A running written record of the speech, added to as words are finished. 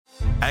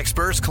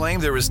Experts claim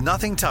there is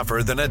nothing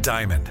tougher than a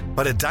diamond.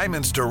 But at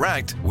Diamonds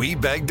Direct, we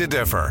beg to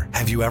differ.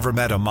 Have you ever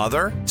met a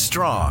mother?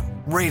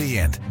 Strong,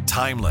 radiant,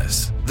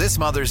 timeless. This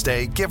Mother's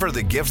Day, give her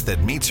the gift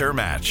that meets her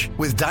match.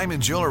 With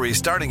diamond jewelry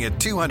starting at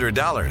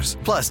 $200.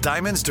 Plus,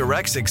 Diamonds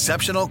Direct's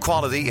exceptional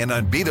quality and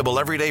unbeatable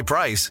everyday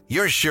price,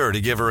 you're sure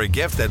to give her a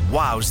gift that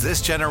wows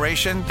this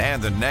generation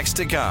and the next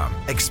to come.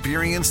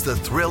 Experience the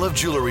thrill of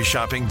jewelry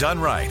shopping done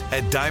right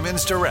at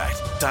Diamonds Direct.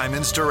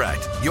 Diamonds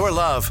Direct. Your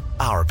love,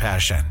 our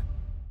passion.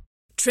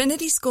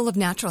 Trinity School of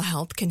Natural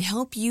Health can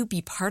help you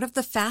be part of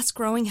the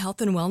fast-growing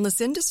health and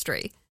wellness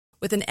industry.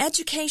 With an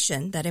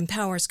education that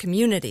empowers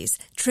communities,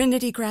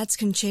 Trinity grads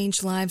can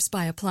change lives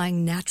by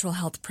applying natural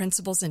health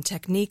principles and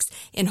techniques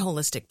in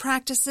holistic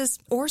practices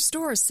or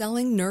stores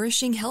selling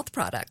nourishing health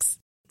products.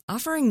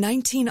 Offering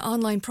 19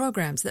 online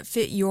programs that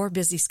fit your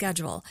busy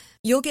schedule,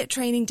 you'll get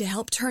training to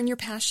help turn your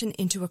passion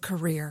into a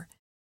career.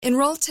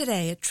 Enroll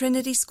today at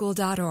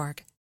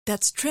trinityschool.org.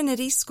 That's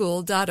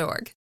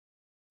trinityschool.org.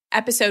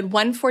 Episode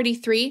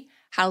 143,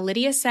 How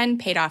Lydia Sen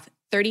Paid Off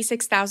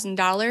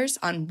 $36,000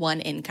 on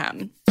One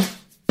Income.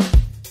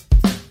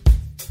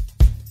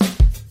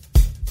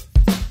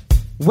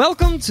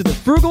 Welcome to the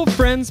Frugal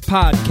Friends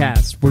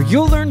Podcast, where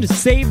you'll learn to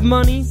save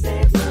money,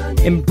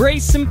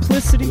 embrace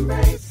simplicity,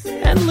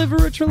 and live a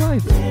richer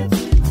life.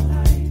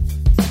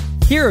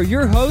 Here are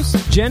your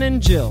hosts, Jen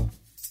and Jill.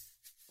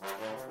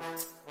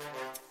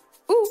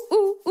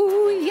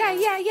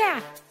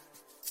 Yeah.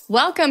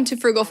 Welcome to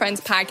Frugal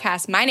Friends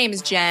Podcast. My name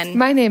is Jen.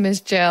 My name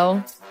is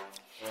Jill.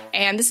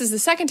 And this is the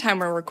second time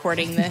we're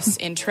recording this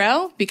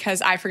intro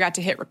because I forgot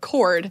to hit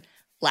record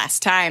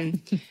last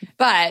time.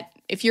 But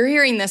if you're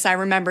hearing this, I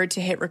remembered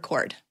to hit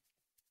record.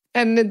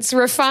 And it's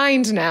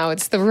refined now.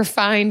 It's the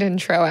refined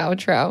intro,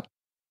 outro.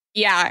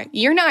 Yeah,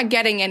 you're not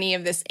getting any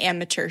of this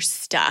amateur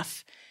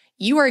stuff.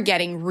 You are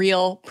getting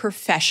real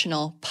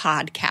professional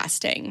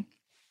podcasting.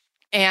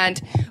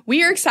 And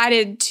we are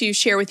excited to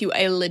share with you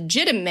a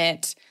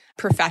legitimate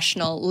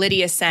professional,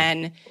 Lydia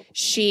Sen.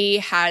 She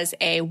has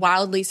a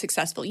wildly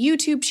successful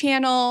YouTube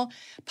channel,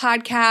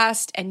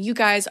 podcast, and you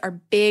guys are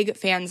big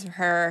fans of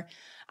her.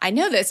 I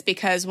know this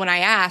because when I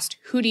asked,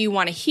 who do you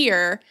want to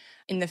hear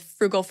in the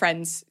Frugal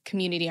Friends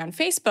community on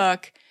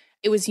Facebook,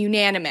 it was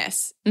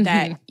unanimous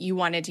that you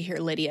wanted to hear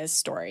Lydia's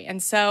story.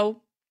 And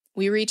so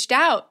we reached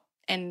out,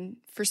 and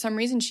for some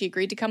reason, she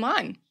agreed to come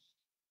on.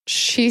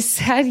 She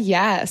said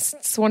yes.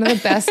 It's one of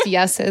the best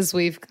yeses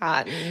we've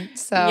gotten.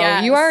 So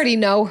Yes. You already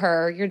know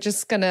her. You're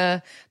just going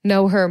to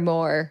know her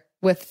more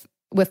with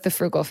the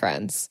Frugal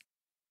Friends.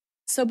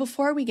 So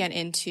before we get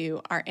into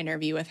our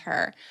interview with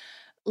her,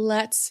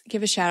 let's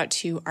give a shout out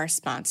to our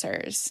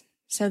sponsors.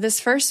 So this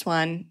first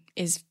one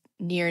is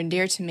near and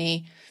dear to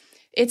me.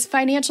 It's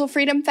Financial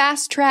Freedom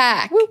Fast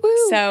Track.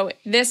 Woo-woo. So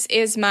this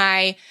is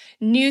my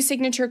new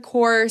signature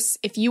course.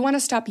 If you want to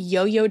stop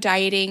yo-yo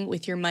dieting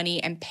with your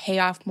money and pay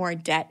off more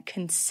debt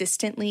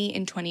consistently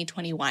in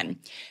 2021,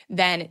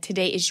 then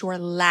today is your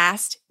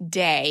last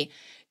day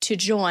to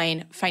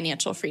join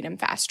Financial Freedom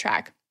Fast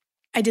Track.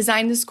 I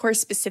designed this course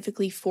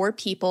specifically for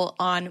people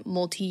on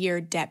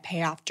multi-year debt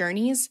payoff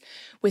journeys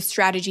with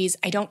strategies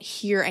I don't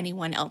hear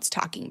anyone else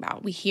talking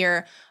about. We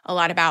hear a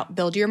lot about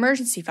build your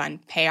emergency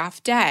fund, pay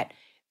off debt,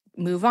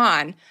 move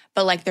on.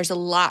 But there's a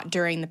lot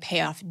during the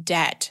payoff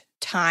debt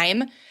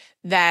time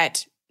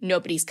that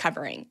nobody's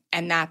covering.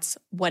 And that's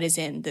what is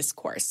in this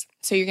course.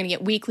 So you're going to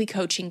get weekly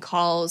coaching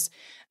calls.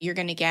 You're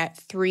going to get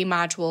 3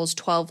 modules,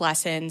 12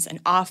 lessons, an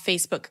off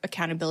Facebook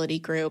accountability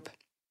group.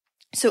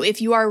 So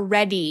if you are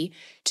ready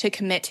to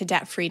commit to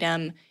debt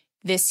freedom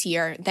this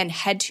year, then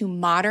head to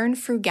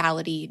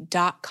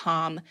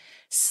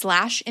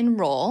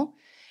modernfrugality.com/enroll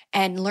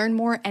and learn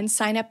more and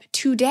sign up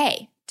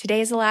today.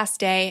 Today is the last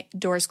day.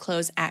 Doors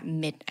close at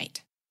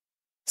midnight.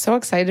 So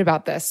excited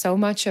about this. So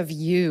much of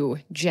you,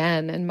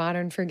 Jen, and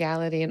Modern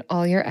Frugality and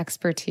all your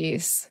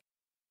expertise.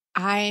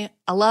 I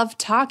love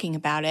talking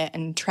about it,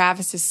 and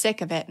Travis is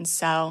sick of it. And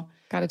so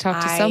Got to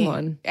talk to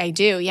someone. I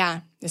do. Yeah.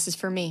 This is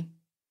for me.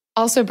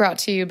 Also brought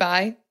to you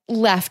by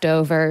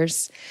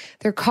Leftovers.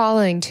 They're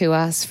calling to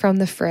us from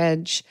the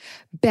fridge,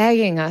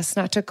 begging us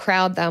not to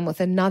crowd them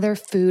with another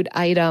food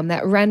item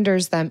that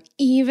renders them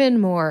even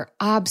more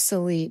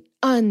obsolete,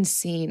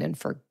 unseen, and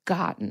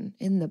forgotten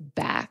in the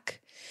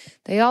back.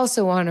 They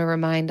also want to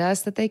remind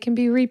us that they can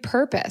be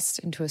repurposed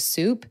into a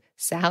soup,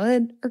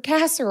 salad, or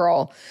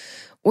casserole.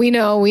 We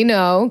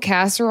know,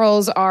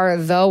 casseroles are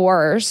the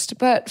worst,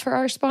 but for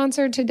our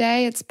sponsor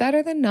today, it's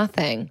better than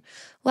nothing.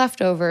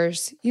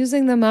 Leftovers,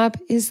 using them up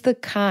is the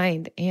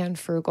kind and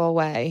frugal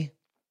way.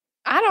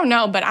 I don't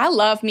know, but I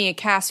love me a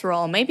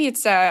casserole. Maybe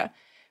it's the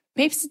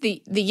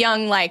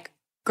young,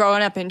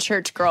 growing up in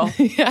church girl,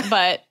 Yeah.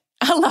 but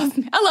I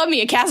love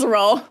me a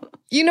casserole.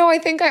 I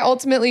think I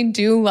ultimately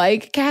do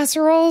like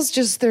casseroles.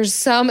 Just there's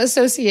some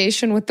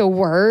association with the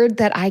word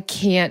that I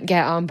can't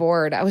get on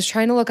board. I was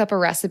trying to look up a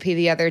recipe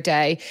the other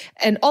day,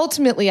 and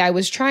ultimately I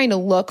was trying to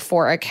look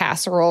for a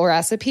casserole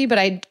recipe, but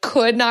I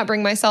could not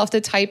bring myself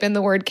to type in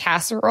the word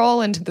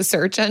casserole into the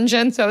search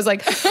engine. So I was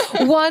like,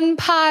 one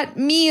pot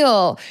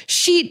meal,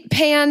 sheet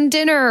pan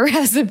dinner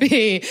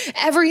recipe,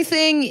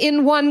 everything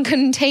in one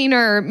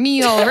container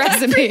meal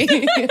recipe.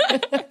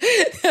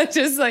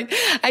 Just like,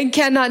 I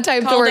cannot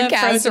type the word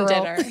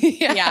casserole.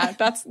 Yeah,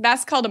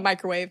 that's called a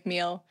microwave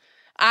meal.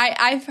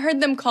 I've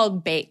heard them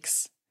called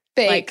bakes.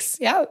 Bakes,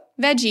 like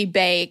veggie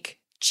bake,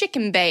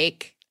 chicken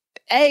bake,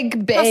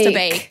 egg bake, pasta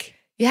bake.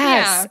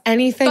 Yes,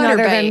 anything Butter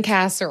other bake. than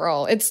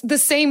casserole. It's the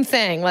same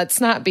thing. Let's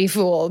not be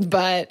fooled,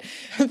 but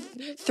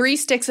 3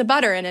 sticks of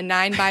butter in a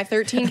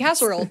 9x13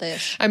 casserole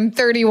dish. I'm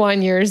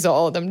 31 years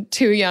old. I'm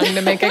too young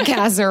to make a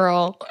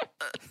casserole.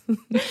 What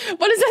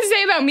does that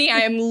say about me? I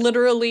am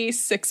literally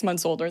 6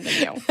 months older than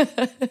you.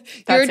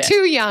 You're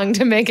too young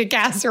to make a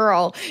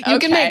casserole. You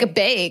can Okay. make a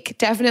bake.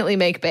 Definitely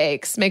make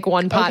bakes. Make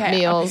one-pot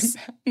meals.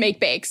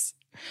 Make bakes.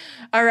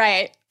 All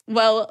right.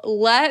 Well,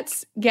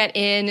 let's get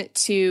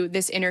into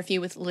this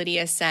interview with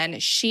Lydia Senn.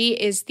 She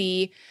is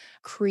the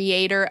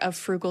creator of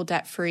Frugal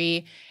Debt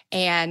Free,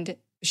 and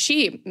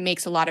she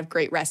makes a lot of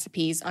great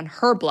recipes on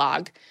her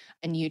blog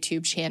and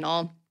YouTube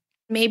channel.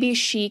 Maybe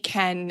she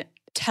can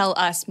tell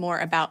us more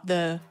about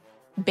the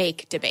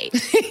bake debate,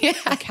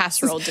 the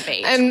casserole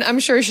debate. And I'm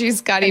sure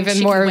she's got even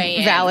she more can weigh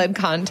in. valid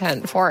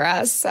content for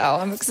us. So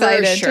I'm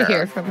excited sure. to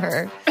hear from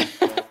her.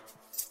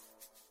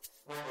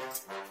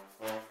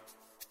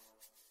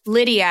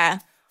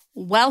 Lydia,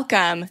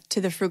 welcome to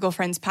the Frugal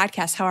Friends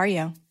podcast. How are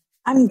you?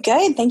 I'm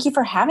good. Thank you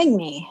for having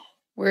me.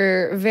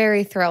 We're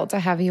very thrilled to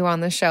have you on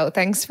the show.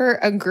 Thanks for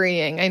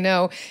agreeing. I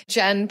know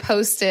Jen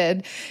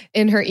posted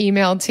in her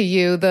email to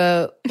you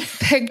the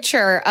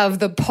picture of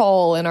the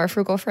poll in our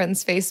Frugal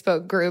Friends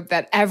Facebook group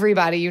that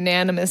everybody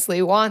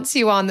unanimously wants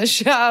you on the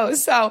show.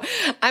 So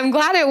I'm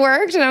glad it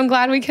worked, and I'm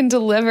glad we can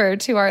deliver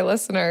to our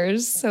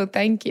listeners. So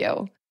thank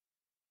you.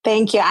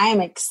 Thank you. I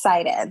am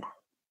excited.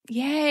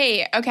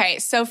 Yay. Okay.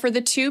 So for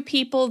the 2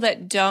 people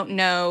that don't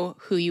know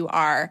who you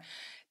are,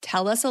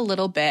 tell us a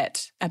little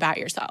bit about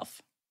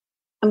yourself.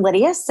 I'm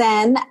Lydia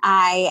Senn.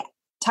 I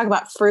talk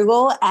about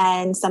frugal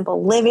and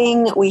simple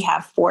living. We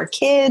have 4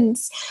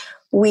 kids.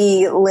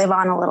 We live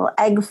on a little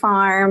egg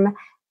farm.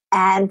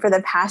 And for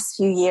the past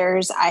few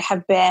years, I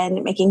have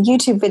been making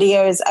YouTube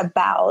videos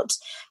about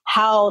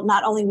how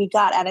not only we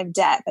got out of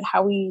debt, but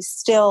how we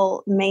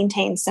still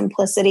maintain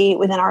simplicity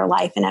within our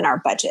life and in our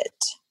budget.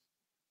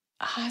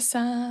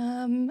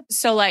 Awesome.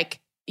 So like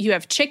you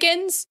have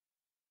chickens?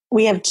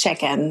 We have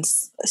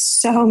chickens.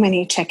 So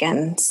many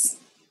chickens.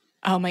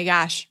 Oh my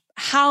gosh.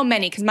 How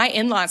many? Because my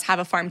in-laws have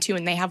a farm too,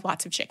 and they have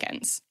lots of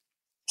chickens.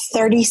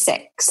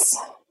 36.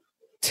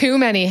 Too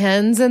many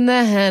hens in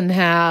the hen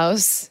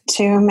house.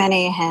 Too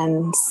many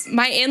hens.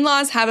 My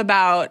in-laws have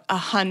about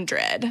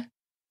 100.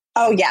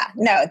 Oh, yeah.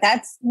 No,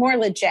 that's more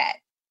legit.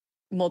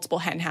 Multiple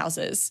hen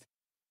houses.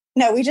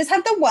 No, we just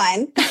have the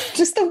one,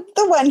 just the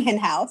one hen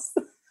house.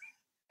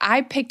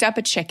 I picked up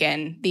a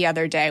chicken the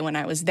other day when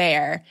I was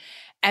there,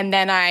 and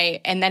then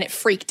it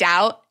freaked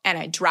out, and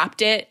I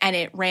dropped it, and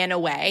it ran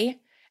away.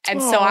 And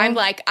so I'm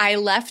like, I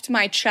left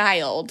my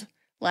child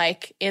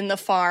like in the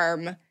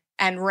farm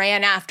and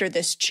ran after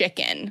this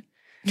chicken.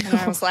 And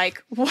I was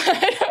like,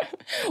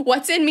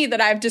 what's in me that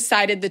I've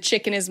decided the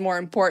chicken is more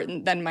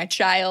important than my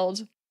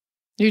child?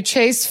 You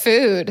chase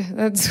food.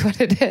 That's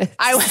what it is.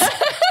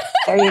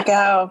 There you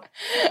go.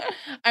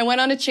 I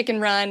went on a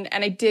chicken run,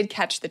 and I did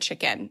catch the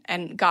chicken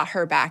and got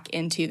her back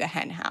into the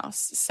hen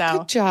house. So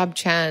Good job,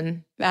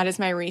 Chen. that is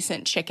my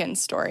recent chicken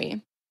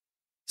story.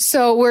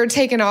 So we're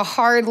taking a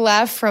hard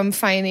left from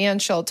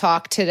financial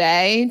talk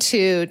today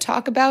to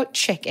talk about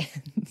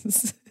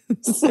chickens.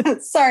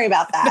 Sorry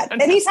about that.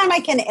 Anytime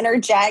I can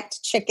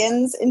interject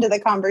chickens into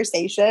the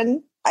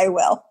conversation, I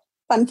will.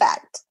 Fun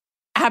fact.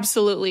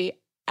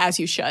 Absolutely, as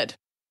you should.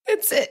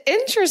 It's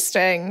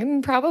interesting,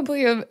 and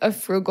probably a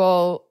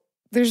frugal.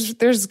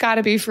 There's got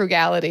to be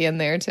frugality in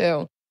there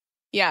too.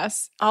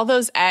 Yes, all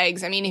those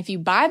eggs. I mean, if you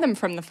buy them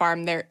from the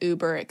farm, they're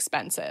uber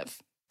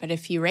expensive. But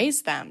if you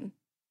raise them,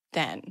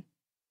 then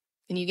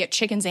you get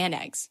chickens and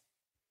eggs.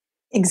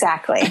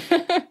 Exactly.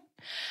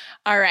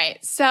 All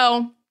right.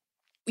 So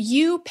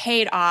you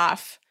paid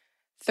off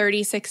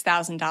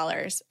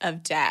 $36,000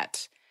 of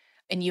debt,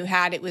 and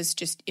it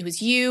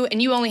was you,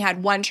 and you only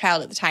had one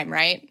child at the time,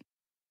 right?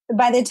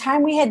 By the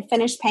time we had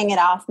finished paying it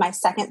off, my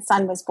second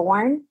son was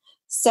born.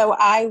 So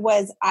I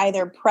was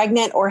either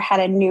pregnant or had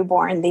a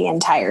newborn the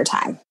entire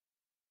time.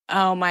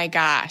 Oh my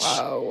gosh.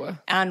 Whoa.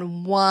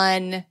 On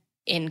one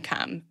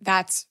income.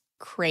 That's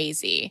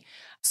crazy.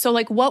 So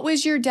like, what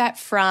was your debt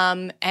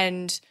from,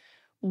 and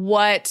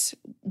what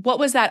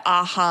was that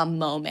aha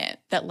moment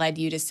that led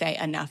you to say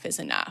enough is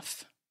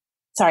enough?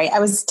 Sorry, I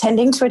was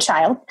tending to a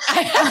child.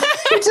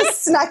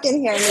 Just snuck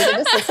in here.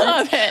 Needed assistance. I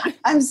love it.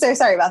 I'm so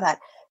sorry about that.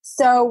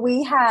 So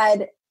we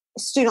had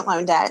student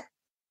loan debt.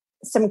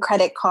 some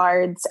credit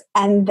cards.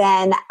 And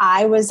then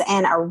I was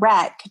in a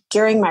wreck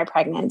during my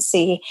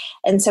pregnancy.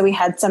 And so we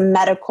had some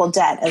medical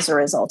debt as a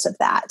result of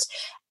that.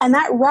 And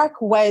that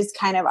wreck was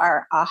kind of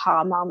our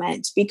aha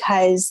moment,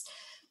 because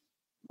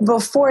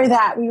before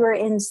that, we were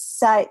in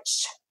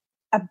such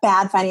a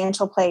bad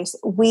financial place.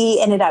 We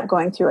ended up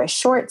going through a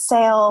short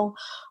sale.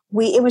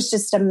 It was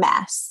just a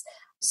mess.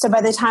 So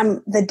by the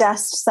time the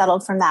dust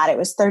settled from that, it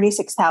was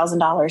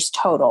 $36,000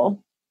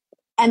 total.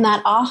 And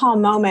that aha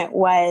moment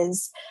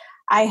was,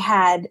 I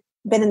had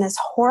been in this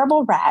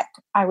horrible wreck.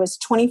 I was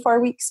 24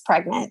 weeks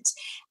pregnant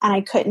and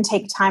I couldn't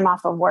take time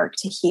off of work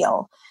to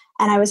heal.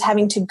 And I was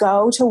having to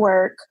go to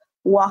work,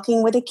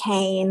 walking with a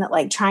cane,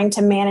 like trying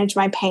to manage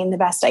my pain the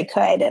best I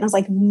could. And I was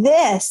like,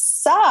 this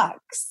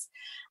sucks.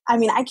 I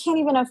mean, I can't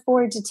even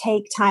afford to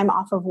take time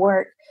off of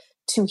work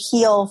to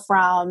heal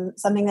from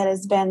something that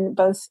has been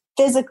both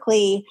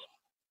physically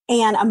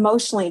and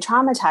emotionally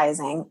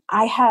traumatizing.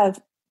 I have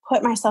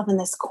put myself in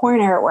this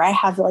corner where I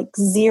have like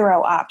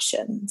zero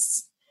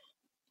options.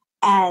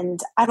 And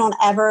I don't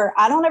ever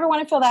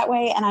want to feel that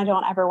way. And I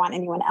don't ever want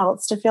anyone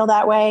else to feel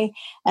that way.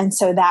 And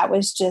so that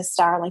was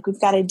just we've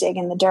got to dig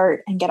in the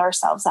dirt and get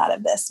ourselves out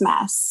of this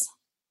mess.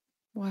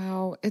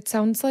 Wow. It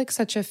sounds like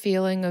such a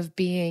feeling of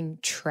being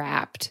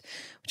trapped,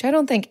 which I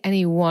don't think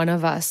any one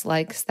of us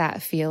likes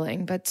that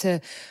feeling, but to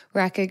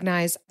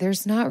recognize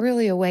there's not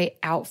really a way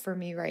out for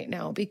me right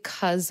now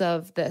because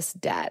of this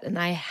debt. And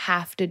I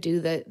have to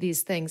do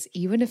these things,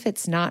 even if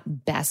it's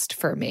not best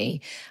for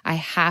me. I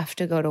have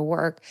to go to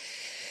work.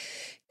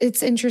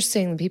 It's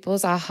interesting.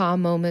 People's aha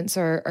moments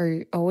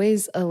are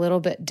always a little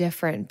bit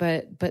different,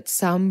 but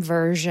some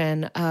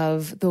version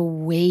of the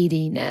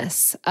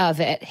weightiness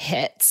of it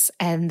hits,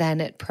 and then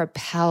it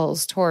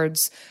propels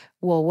towards,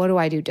 well, what do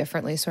I do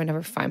differently so I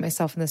never find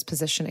myself in this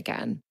position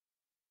again?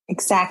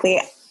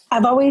 Exactly.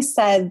 I've always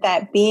said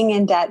that being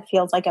in debt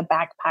feels like a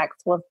backpack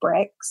full of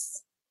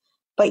bricks,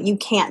 but you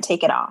can't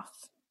take it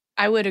off.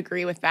 I would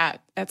agree with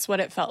that. That's what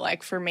it felt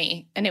like for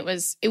me. And it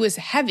was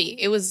heavy.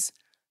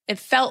 It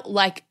felt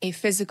like a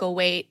physical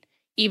weight,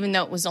 even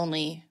though it was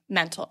only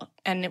mental.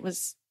 And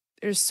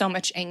there's so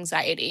much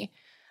anxiety.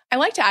 I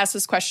like to ask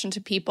this question to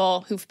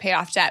people who've paid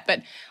off debt,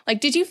 but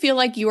did you feel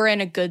like you were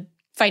in a good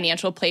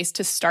financial place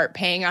to start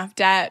paying off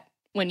debt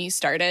when you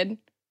started?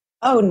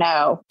 Oh,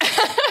 no.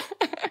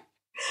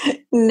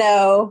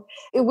 No,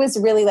 it was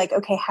really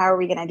okay, how are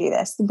we going to do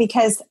this?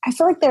 Because I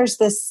feel like there's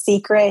this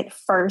secret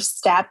first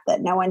step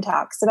that no one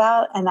talks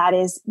about, and that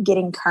is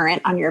getting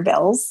current on your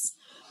bills.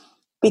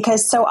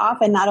 Because so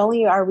often, not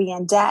only are we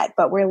in debt,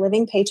 but we're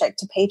living paycheck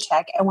to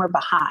paycheck and we're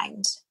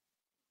behind.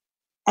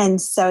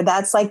 And so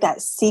that's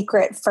that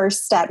secret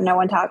first step no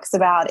one talks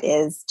about,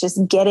 is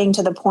just getting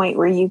to the point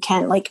where you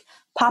can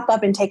pop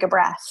up and take a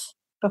breath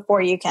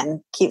before you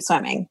can keep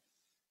swimming.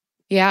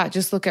 Yeah,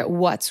 just look at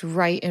what's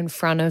right in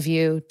front of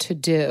you to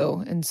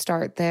do and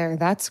start there.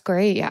 That's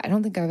great. Yeah, I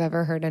don't think I've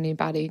ever heard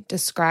anybody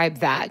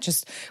describe that.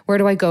 Just where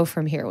do I go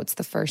from here? What's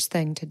the first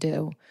thing to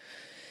do?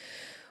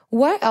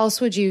 What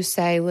else would you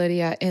say,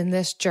 Lydia, in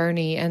this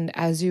journey, and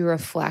as you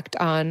reflect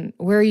on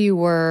where you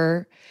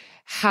were,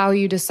 how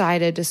you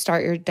decided to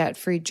start your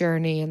debt-free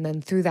journey, and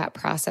then through that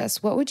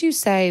process, what would you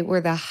say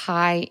were the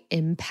high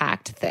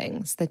impact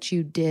things that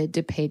you did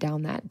to pay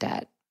down that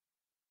debt?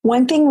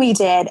 One thing we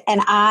did,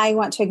 and I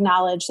want to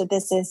acknowledge that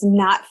this is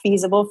not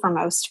feasible for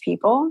most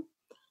people,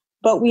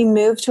 but we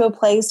moved to a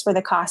place where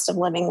the cost of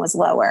living was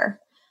lower.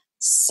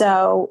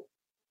 So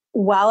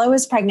while I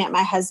was pregnant,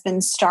 my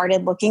husband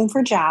started looking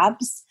for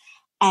jobs.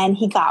 And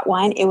he got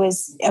one. It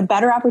was a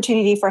better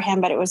opportunity for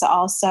him, but it was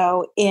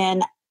also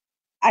in,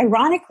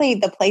 ironically,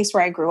 the place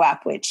where I grew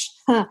up, which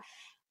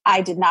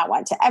I did not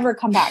want to ever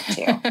come back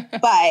to.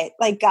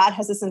 But God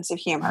has a sense of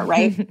humor,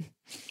 right?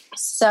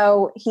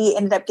 So he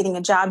ended up getting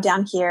a job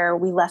down here.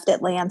 We left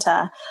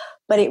Atlanta,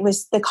 but it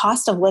was the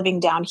cost of living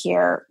down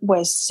here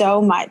was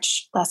so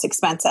much less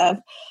expensive.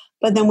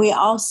 But then we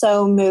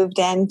also moved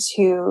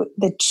into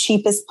the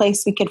cheapest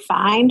place we could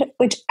find,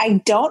 which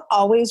I don't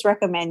always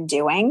recommend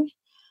doing.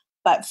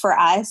 But for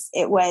us,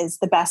 it was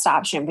the best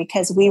option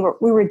because we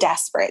were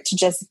desperate to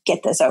just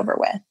get this over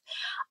with.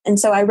 And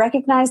so I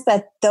recognize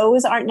that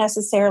those aren't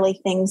necessarily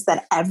things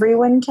that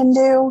everyone can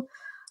do.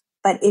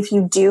 But if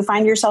you do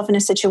find yourself in a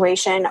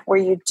situation where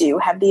you do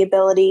have the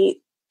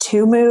ability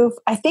to move,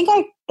 I think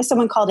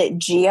someone called it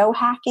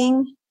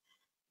geohacking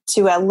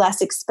to a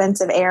less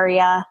expensive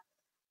area.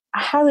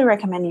 I highly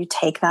recommend you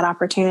take that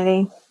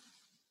opportunity.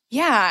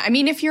 Yeah. I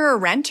mean, if you're a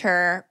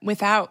renter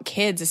without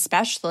kids,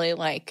 especially,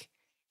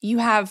 you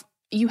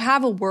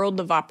have a world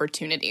of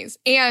opportunities.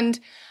 And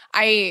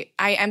I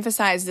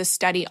emphasize this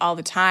study all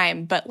the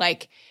time, but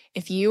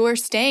if you are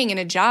staying in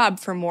a job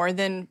for more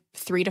than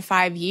 3 to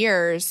 5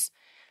 years,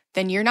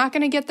 then you're not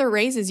going to get the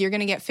raises. You're going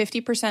to get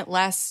 50%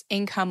 less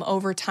income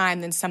over time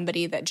than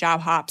somebody that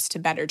job hops to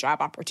better job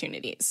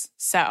opportunities.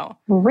 So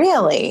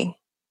really?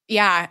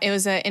 Yeah, it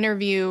was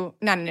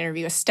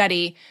a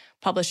study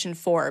published in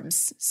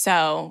Forbes.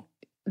 So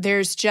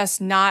there's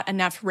just not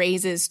enough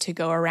raises to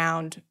go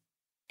around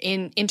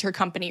in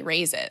intercompany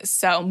raises.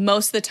 So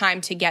most of the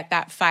time to get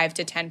that 5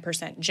 to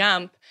 10%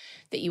 jump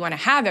that you want to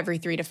have every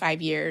 3 to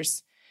 5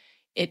 years,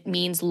 it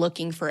means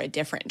looking for a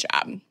different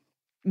job.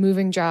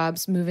 Moving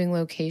jobs, moving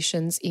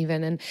locations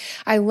even. And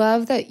I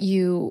love that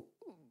you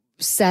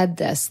said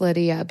this,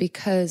 Lydia,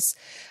 because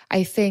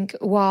I think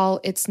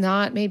while it's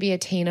not maybe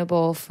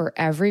attainable for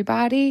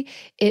everybody,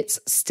 it's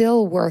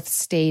still worth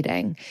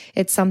stating.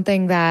 It's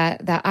something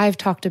that I've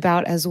talked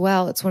about as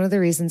well. It's one of the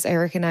reasons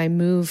Eric and I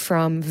moved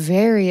from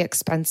very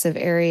expensive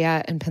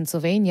area in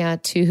Pennsylvania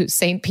to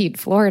St. Pete,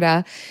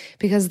 Florida,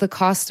 because the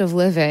cost of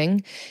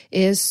living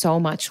is so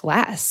much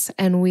less.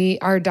 And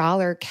our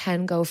dollar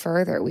can go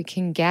further. We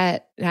can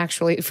get,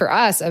 actually for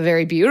us, a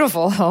very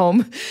beautiful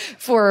home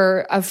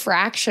for a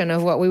fraction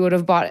of what we would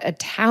have bought a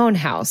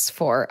townhouse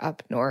for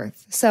up north.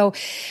 So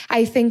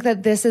I think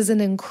that this is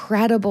an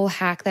incredible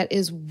hack that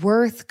is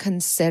worth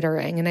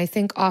considering. And I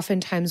think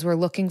oftentimes we're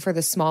looking for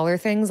the smaller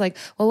things like,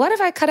 well, what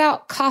if I cut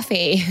out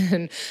coffee?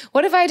 And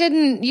what if I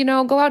didn't,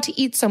 go out to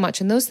eat so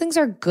much? And those things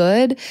are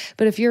good.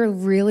 But if you're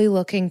really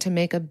looking to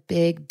make a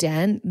big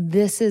dent,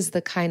 this is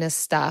the kind of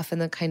stuff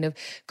and the kind of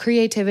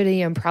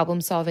creativity and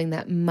problem solving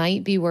that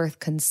might be worth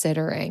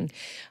considering.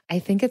 I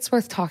think it's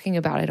worth talking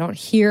about. I don't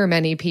hear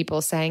many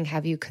people saying,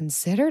 have you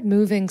considered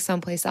moving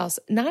someplace else?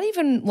 Not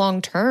even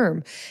long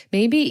term,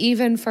 maybe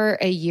even for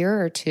a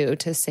year or two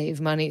to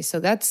save money. So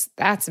that's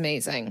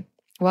amazing.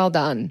 Well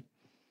done.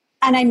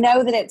 And I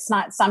know that it's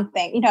not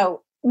something,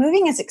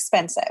 moving is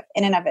expensive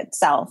in and of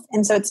itself.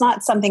 And so it's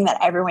not something that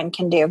everyone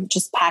can do,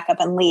 just pack up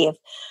and leave.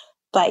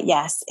 But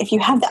yes, if you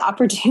have the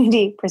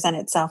opportunity present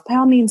itself, by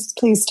all means,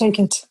 please take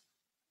it.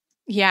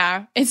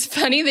 Yeah, it's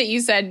funny that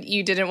you said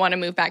you didn't want to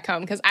move back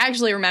home because I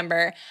actually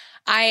remember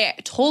I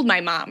told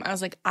my mom, I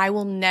was like, I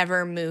will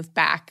never move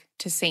back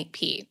to St.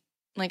 Pete.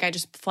 Like I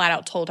just flat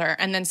out told her.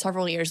 And then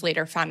several years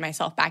later found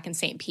myself back in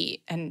St.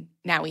 Pete and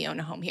now we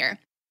own a home here.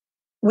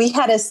 We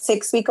had a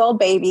 6-week-old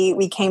baby.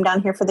 We came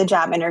down here for the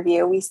job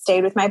interview. We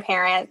stayed with my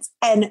parents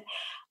and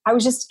I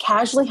was just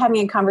casually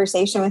having a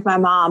conversation with my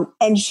mom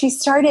and she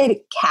started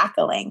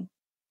cackling.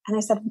 And I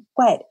said,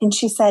 what? And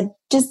she said,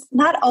 just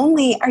not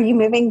only are you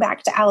moving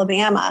back to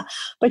Alabama,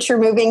 but you're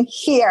moving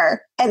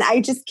here. And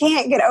I just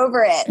can't get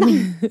over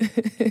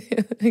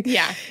it.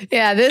 Yeah.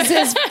 Yeah, this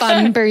is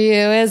fun for you,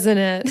 isn't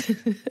it?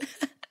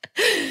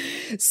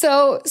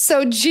 So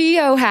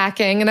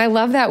geohacking, and I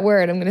love that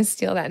word. I'm going to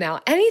steal that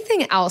now.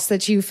 Anything else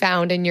that you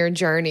found in your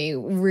journey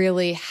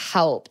really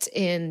helped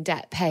in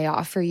debt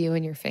payoff for you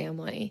and your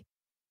family?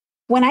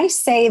 When I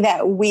say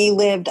that we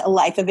lived a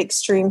life of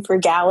extreme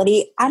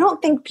frugality, I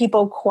don't think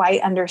people quite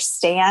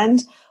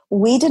understand.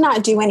 We did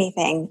not do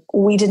anything.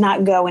 We did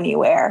not go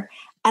anywhere.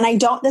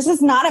 And this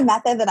is not a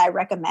method that I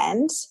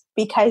recommend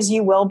because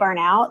you will burn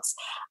out.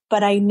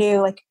 But I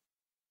knew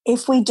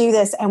if we do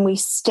this and we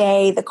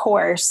stay the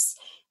course,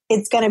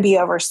 it's going to be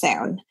over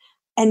soon.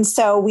 And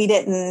so we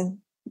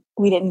didn't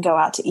go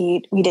out to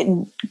eat. We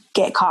didn't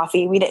get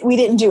coffee. We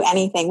didn't do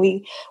anything.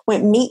 We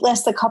went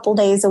meatless a couple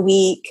days a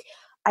week.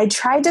 I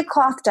tried to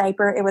cloth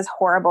diaper. It was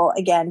horrible.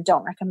 Again,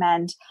 don't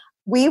recommend.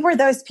 We were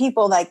those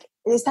people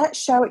is that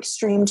show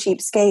Extreme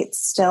Cheapskates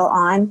still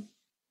on?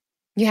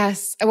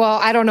 Yes. Well,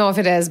 I don't know if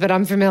it is, but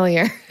I'm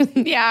familiar.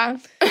 Yeah.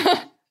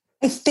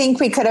 I think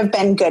we could have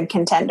been good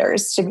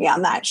contenders to be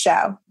on that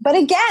show. But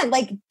again,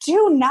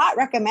 do not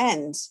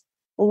recommend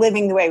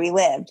living the way we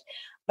lived.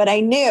 But I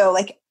knew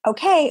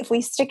okay, if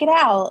we stick it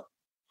out,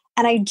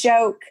 and I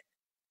joke,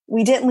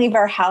 we didn't leave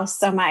our house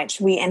so much.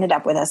 We ended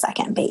up with a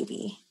second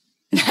baby.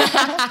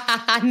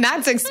 And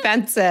that's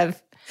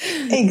expensive.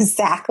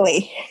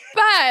 Exactly.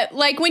 But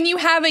when you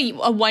have a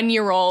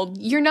 1-year-old,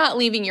 you're not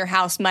leaving your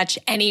house much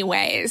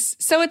anyways.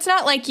 So it's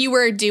not like you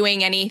were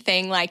doing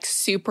anything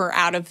super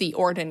out of the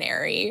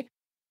ordinary.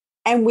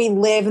 And we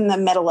live in the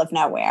middle of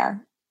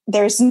nowhere.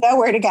 There's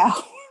nowhere to go.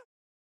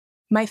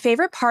 My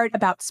favorite part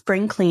about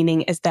spring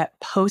cleaning is that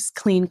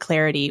post-clean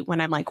clarity when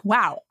I'm like,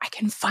 wow, I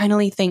can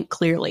finally think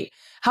clearly.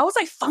 How was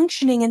I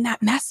functioning in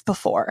that mess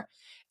before?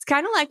 It's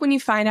kind of like when you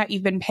find out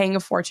you've been paying a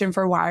fortune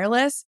for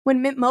wireless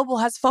when Mint Mobile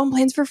has phone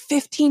plans for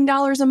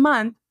 $15 a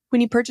month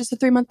when you purchase a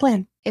 3-month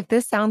plan. If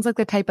this sounds like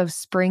the type of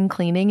spring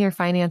cleaning your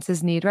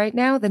finances need right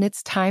now, then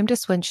it's time to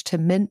switch to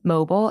Mint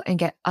Mobile and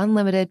get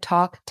unlimited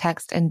talk,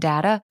 text, and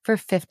data for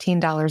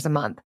 $15 a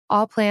month.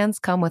 All plans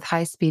come with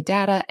high-speed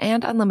data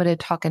and unlimited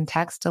talk and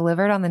text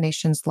delivered on the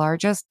nation's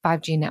largest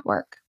 5G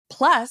network.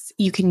 Plus,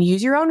 you can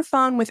use your own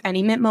phone with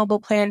any Mint Mobile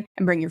plan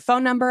and bring your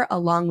phone number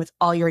along with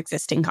all your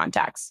existing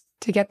contacts.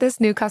 To get this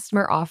new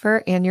customer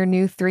offer and your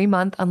new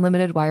 3-month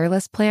unlimited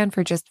wireless plan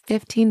for just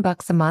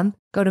 $15 a month,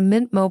 go to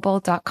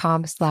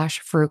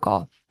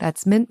mintmobile.com/frugal.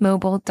 That's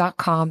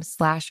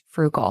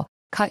mintmobile.com/frugal.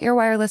 Cut your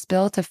wireless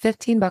bill to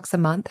 $15 a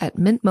month at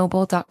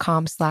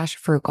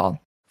mintmobile.com/frugal.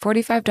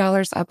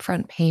 $45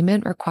 upfront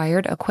payment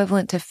required,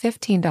 equivalent to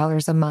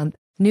 $15 a month.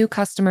 New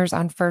customers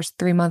on first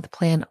 3-month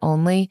plan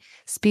only.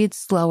 Speed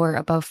slower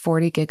above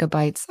 40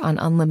 gigabytes on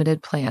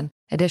unlimited plan.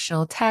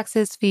 Additional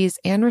taxes, fees,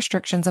 and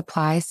restrictions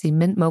apply. See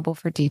Mint Mobile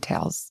for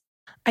details.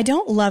 I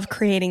don't love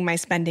creating my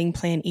spending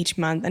plan each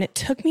month, and it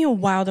took me a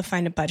while to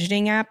find a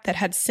budgeting app that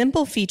had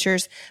simple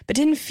features but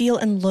didn't feel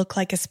and look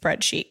like a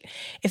spreadsheet.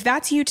 If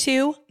that's you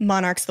too,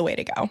 Monarch's the way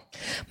to go.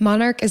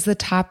 Monarch is the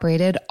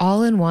top-rated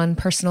all-in-one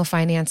personal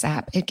finance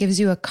app. It gives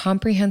you a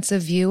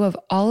comprehensive view of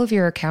all of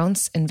your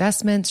accounts,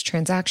 investments,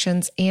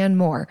 transactions, and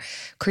more.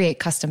 Create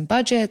custom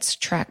budgets,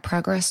 track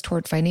progress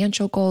toward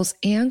financial goals,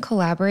 and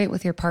collaborate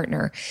with your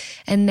partner.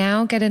 And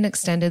now get an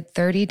extended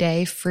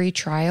 30-day free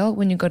trial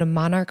when you go to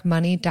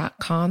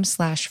monarchmoney.com/frugal.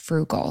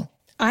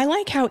 I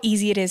like how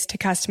easy it is to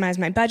customize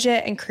my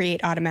budget and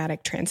create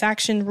automatic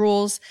transaction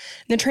rules.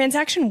 The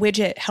transaction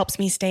widget helps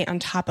me stay on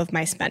top of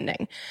my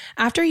spending.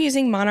 After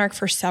using Monarch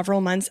for several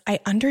months,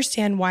 I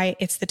understand why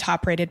it's the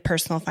top-rated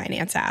personal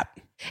finance app.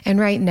 And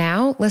right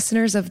now,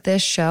 listeners of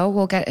this show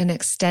will get an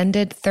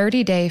extended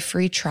 30-day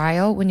free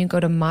trial when you go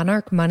to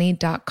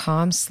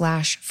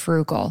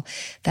monarchmoney.com/frugal.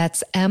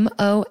 That's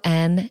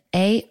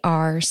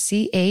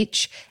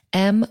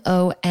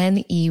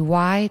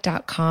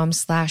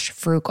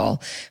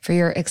monarchmoney.com/frugal. For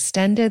your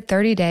extended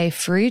 30-day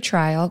free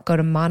trial, go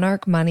to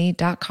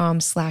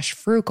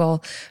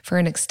monarchmoney.com/frugal for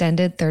an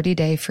extended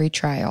 30-day free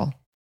trial.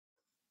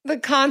 The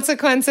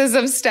consequences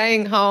of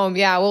staying home.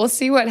 Yeah, we'll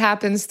see what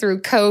happens through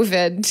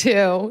COVID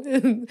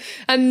too.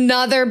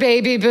 Another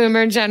baby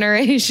boomer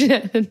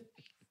generation.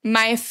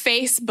 My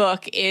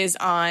Facebook is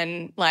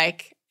on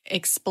like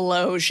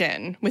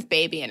explosion with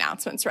baby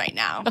announcements right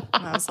now.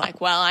 And I was like,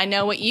 well, I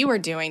know what you were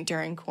doing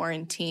during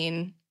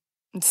quarantine.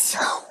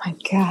 Oh my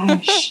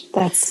gosh,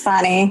 that's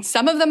funny.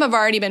 Some of them have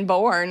already been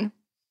born.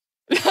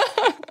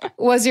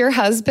 Was your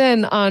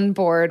husband on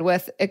board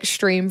with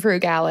extreme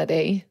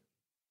frugality?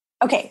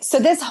 Okay, so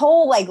this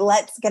whole like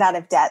let's get out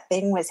of debt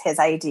thing was his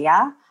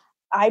idea.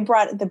 I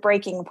brought the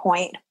breaking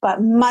point,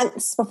 but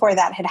months before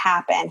that had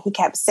happened, he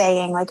kept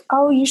saying like,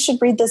 oh, you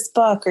should read this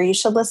book, or you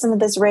should listen to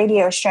this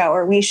radio show,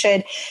 or we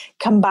should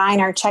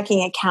combine our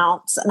checking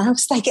accounts. And I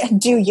was like,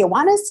 do you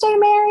want to stay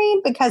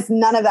married? Because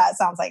none of that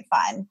sounds like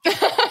fun.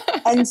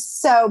 And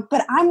so,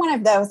 but I'm one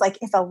of those, like,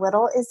 if a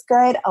little is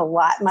good, a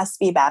lot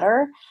must be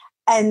better.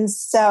 And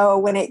so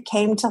when it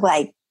came to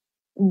like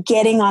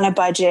getting on a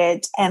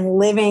budget and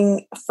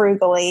living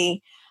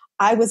frugally,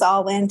 I was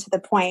all in to the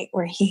point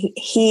where he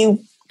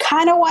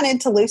kind of wanted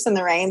to loosen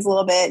the reins a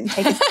little bit and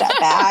take a step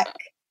back.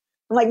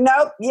 I'm like,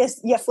 nope, you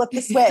flip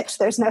the switch.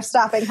 There's no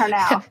stopping her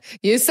now.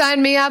 You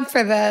signed me up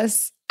for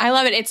this. I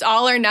love it. It's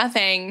all or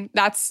nothing.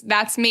 That's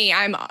me.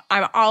 I'm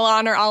all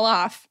on or all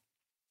off.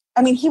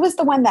 I mean, he was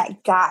the one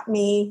that got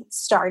me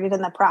started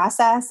in the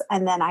process,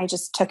 and then I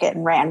just took it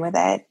and ran with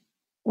it,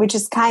 which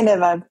is kind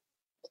of a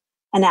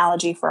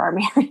analogy for our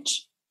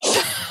marriage.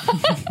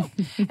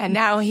 And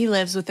now he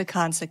lives with the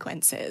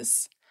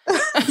consequences.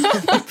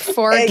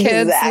 4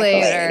 kids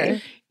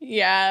later.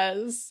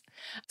 Yes.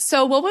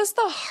 So what was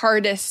the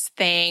hardest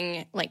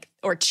thing, like,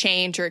 or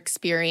change or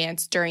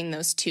experience during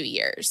those 2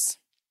 years?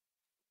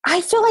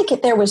 I feel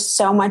like there was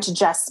so much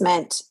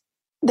adjustment.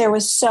 There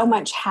was so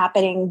much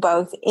happening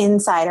both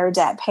inside our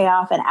debt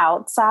payoff and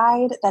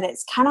outside that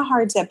it's kind of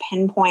hard to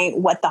pinpoint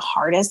what the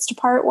hardest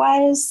part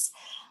was.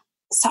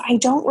 So I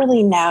don't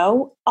really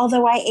know,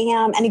 although I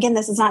am, and again,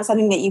 this is not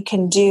something that you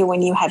can do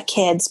when you have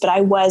kids, but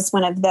I was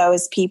one of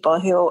those people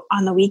who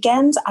on the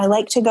weekends, I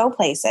like to go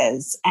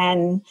places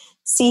and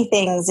see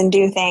things and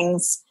do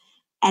things.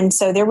 And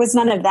so there was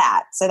none of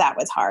that. So that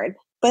was hard.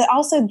 But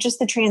also just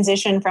the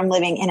transition from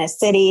living in a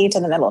city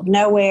to the middle of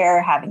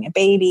nowhere, having a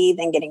baby,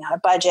 then getting on a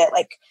budget.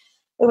 Like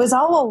it was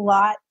all a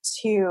lot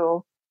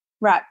to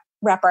wrap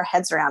our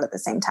heads around at the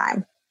same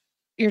time.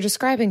 You're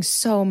describing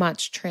so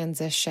much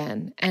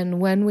transition. And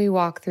when we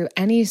walk through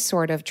any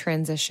sort of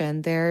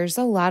transition, there's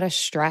a lot of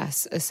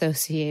stress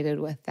associated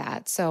with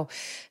that. So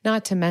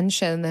not to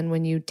mention then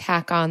when you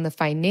tack on the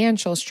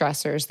financial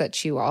stressors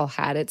that you all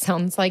had, it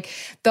sounds like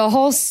the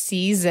whole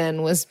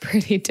season was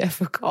pretty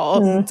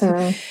difficult.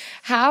 Mm-hmm.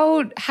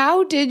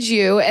 How did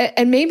you,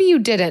 and maybe you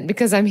didn't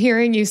because I'm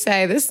hearing you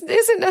say this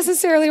isn't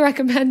necessarily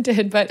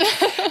recommended, but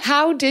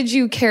how did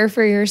you care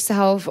for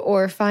yourself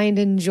or find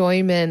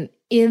enjoyment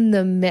in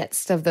the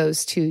midst of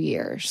those 2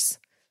 years?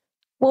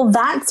 Well,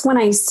 that's when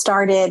I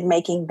started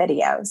making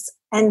videos.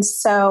 And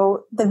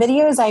so the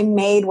videos I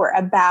made were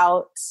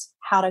about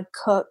how to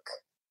cook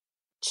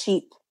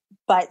cheap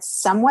but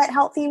somewhat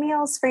healthy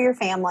meals for your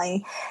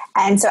family.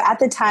 And so at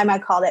the time I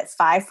called it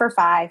 5 for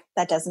 5.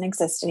 That doesn't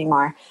exist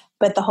anymore.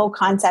 But the whole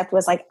concept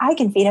was like, I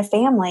can feed a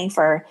family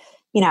for,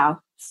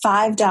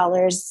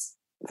 $5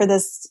 for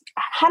this.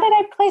 How did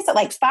I place it?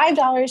 Like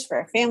 $5 for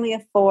a family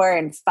of 4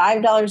 and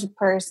 $5 a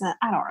person.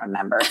 I don't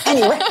remember.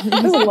 Anyway,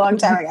 it was a long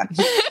time ago.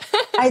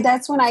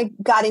 That's when I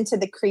got into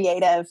the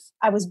creative.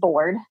 I was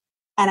bored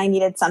and I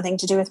needed something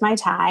to do with my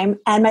time.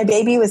 And my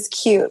baby was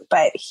cute,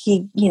 but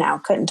he,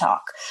 couldn't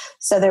talk.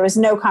 So there was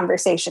no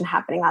conversation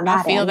happening on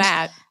that I feel end.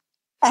 that.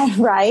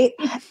 Right.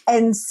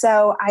 And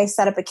so I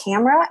set up a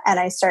camera and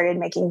I started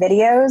making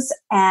videos,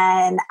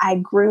 and I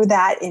grew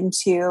that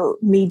into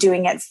me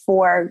doing it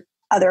for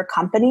other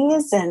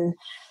companies and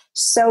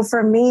So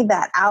for me,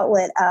 that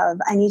outlet of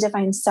I need to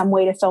find some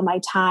way to fill my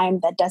time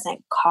that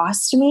doesn't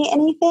cost me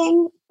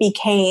anything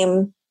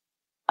became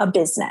a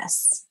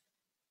business.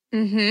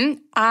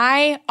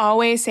 I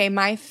always say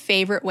my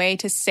favorite way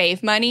to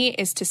save money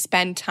is to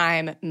spend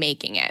time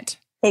making it.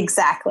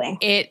 Exactly.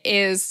 It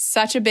is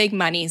such a big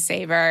money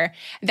saver.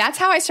 That's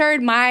how I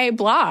started my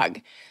blog,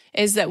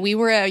 is that we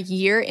were a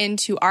year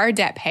into our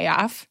debt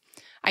payoff.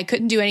 I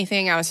couldn't do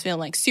anything. I was feeling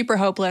like super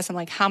hopeless. I'm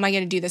like, how am I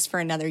going to do this for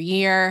another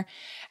year?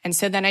 And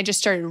so then I just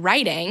started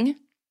writing,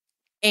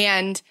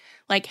 and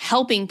like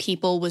helping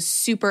people was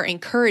super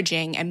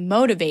encouraging and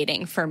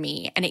motivating for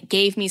me. And it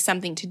gave me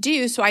something to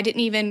do. So I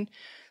didn't even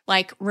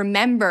like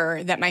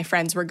remember that my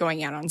friends were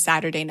going out on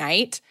Saturday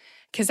night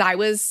because I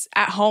was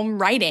at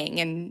home writing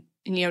and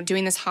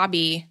doing this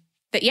hobby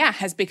that,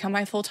 has become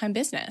my full-time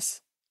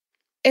business.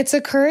 It's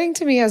occurring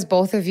to me as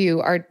both of you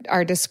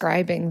are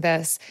describing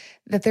this,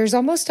 that there's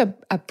almost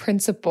a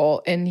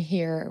principle in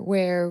here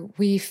where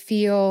we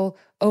feel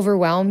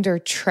overwhelmed or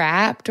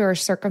trapped, or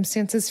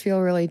circumstances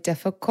feel really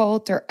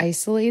difficult or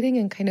isolating,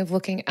 and kind of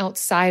looking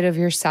outside of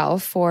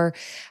yourself for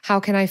how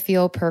can I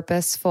feel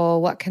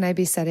purposeful? What can I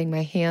be setting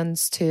my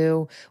hands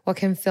to? What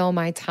can fill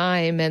my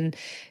time? And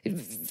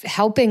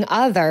helping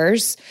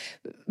others,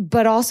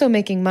 but also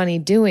making money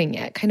doing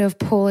it, kind of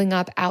pulling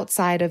up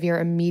outside of your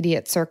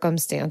immediate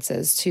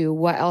circumstances to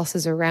what else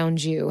is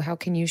around you. How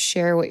can you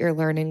share what you're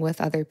learning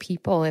with other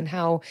people, and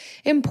how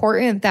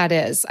important that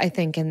is, I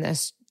think, in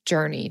this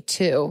journey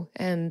too.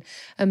 And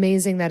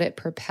amazing that it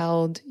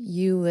propelled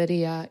you,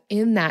 Lydia,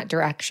 in that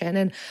direction.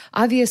 And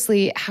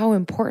obviously how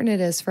important it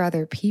is for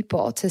other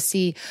people to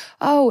see,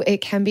 oh, it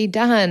can be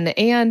done.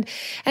 And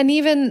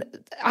even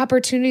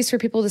opportunities for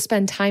people to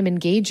spend time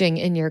engaging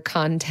in your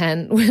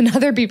content when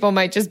other people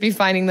might just be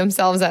finding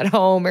themselves at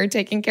home or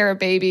taking care of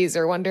babies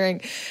or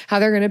wondering how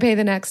they're going to pay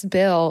the next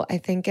bill. I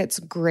think it's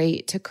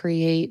great to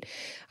create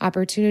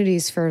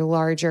opportunities for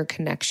larger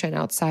connection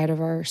outside of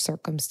our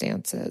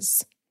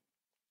circumstances.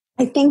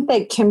 I think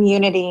that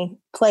community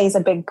plays a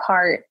big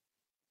part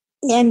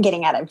in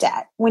getting out of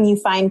debt. When you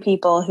find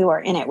people who are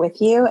in it with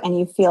you and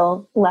you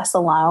feel less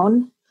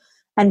alone,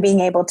 and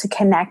being able to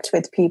connect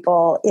with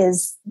people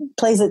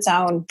plays its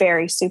own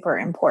very super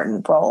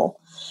important role,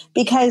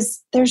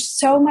 because there's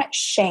so much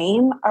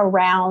shame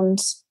around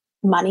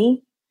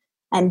money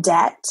and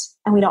debt,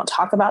 and we don't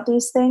talk about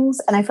these things.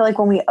 And I feel like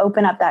when we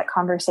open up that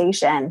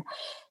conversation,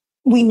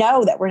 we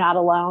know that we're not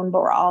alone,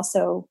 but we're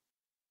also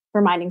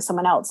reminding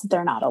someone else that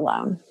they're not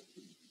alone.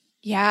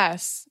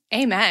 Yes.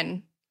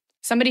 Amen.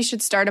 Somebody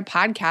should start a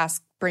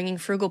podcast bringing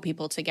frugal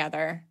people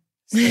together.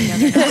 So they know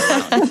they're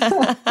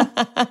not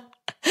alone.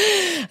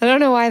 I don't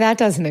know why that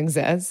doesn't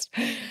exist.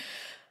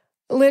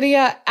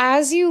 Lydia,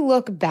 as you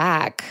look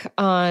back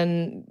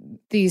on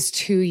these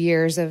 2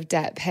 years of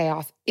debt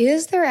payoff,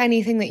 is there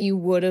anything that you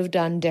would have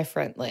done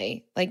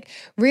differently? Like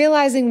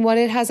realizing what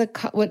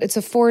it's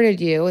afforded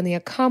you and the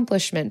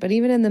accomplishment, but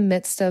even in the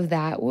midst of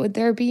that, would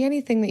there be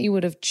anything that you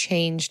would have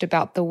changed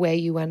about the way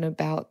you went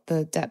about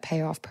the debt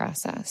payoff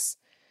process?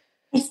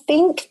 I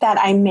think that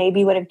I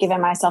maybe would have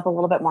given myself a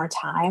little bit more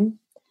time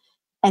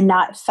and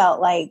not felt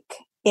like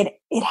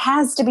it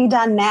has to be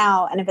done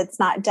now. And if it's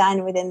not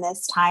done within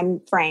this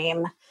time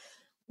frame,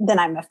 then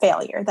I'm a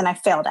failure. Then I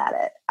failed at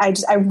it.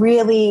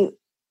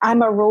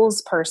 I'm a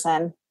rules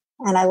person,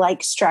 and I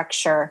like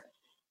structure,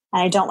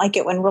 and I don't like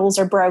it when rules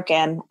are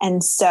broken.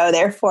 And so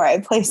therefore I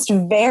placed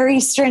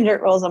very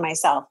stringent rules on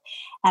myself.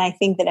 And I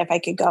think that if I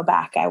could go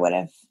back, I would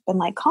have been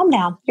like, calm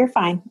down. You're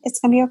fine. It's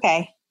going to be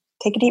okay.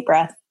 Take a deep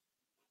breath.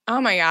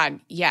 Oh my God.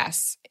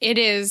 Yes. It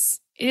is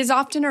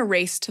often a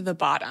race to the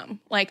bottom,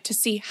 like to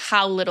see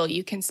how little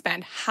you can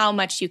spend, how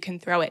much you can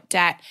throw at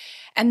debt.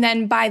 And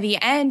then by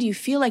the end, you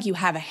feel like you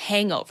have a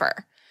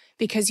hangover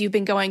because you've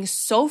been going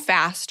so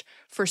fast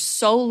for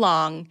so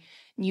long.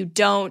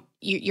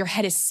 Your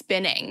head is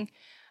spinning,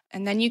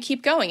 and then you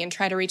keep going and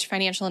try to reach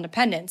financial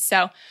independence.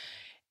 So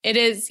it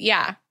is,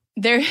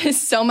 there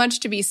is so much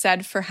to be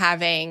said for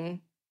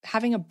having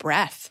a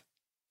breath,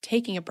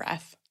 taking a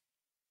breath.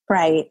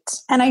 Right.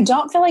 And I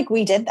don't feel like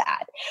we did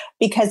that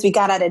because we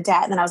got out of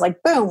debt and then I was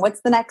like, boom,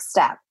 what's the next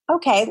step?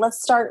 Okay,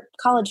 let's start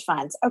college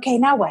funds. Okay,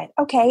 now what?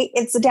 Okay,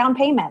 it's a down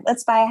payment.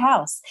 Let's buy a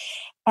house.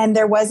 And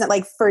there wasn't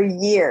for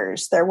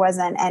years, there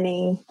wasn't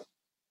any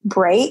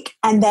break.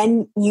 And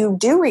then you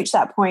do reach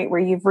that point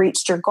where you've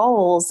reached your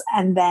goals.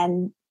 And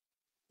then,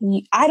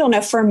 I don't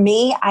know, for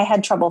me, I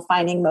had trouble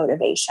finding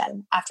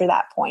motivation after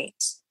that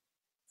point.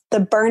 The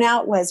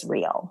burnout was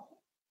real.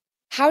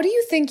 How do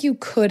you think you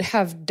could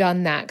have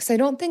done that? Because I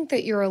don't think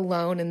that you're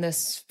alone in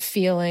this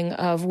feeling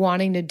of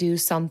wanting to do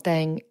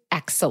something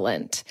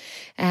excellent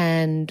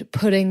and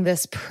putting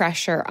this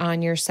pressure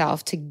on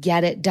yourself to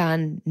get it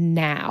done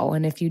now.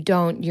 And if you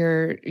don't,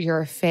 you're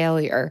a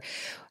failure.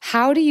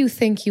 How do you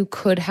think you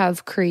could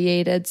have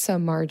created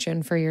some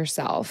margin for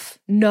yourself,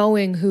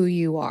 knowing who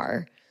you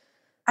are?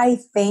 I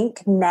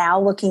think now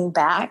looking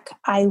back,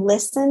 I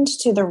listened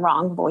to the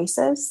wrong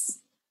voices.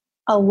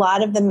 A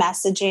lot of the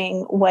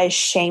messaging was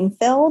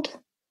shame-filled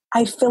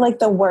I feel like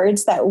the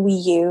words that we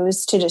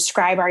use to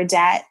describe our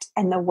debt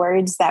and the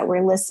words that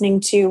we're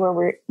listening to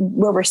where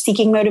we're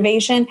seeking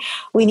motivation,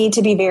 we need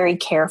to be very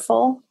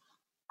careful.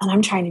 And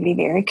I'm trying to be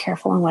very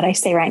careful in what I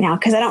say right now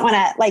because I don't want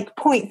to like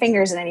point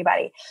fingers at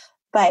anybody.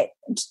 But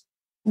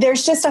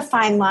there's just a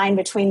fine line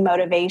between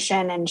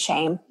motivation and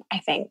shame, I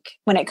think,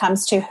 when it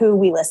comes to who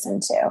we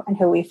listen to and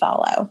who we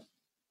follow.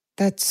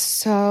 That's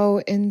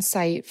so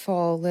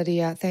insightful,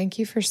 Lydia. Thank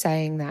you for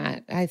saying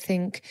that. I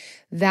think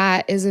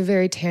that is a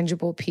very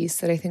tangible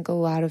piece that I think a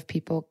lot of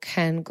people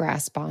can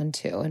grasp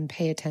onto and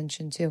pay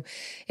attention to.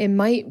 It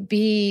might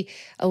be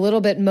a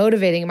little bit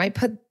motivating. It might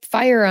put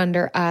fire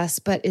under us,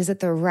 but is it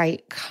the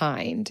right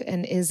kind?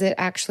 And is it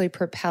actually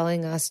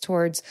propelling us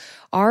towards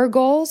our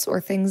goals or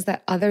things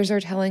that others are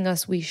telling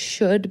us we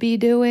should be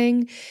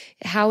doing?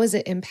 How is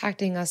it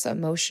impacting us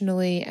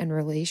emotionally and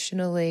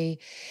relationally?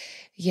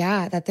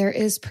 Yeah, that there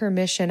is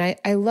permission. I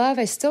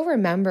still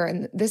remember,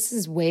 and this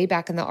is way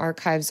back in the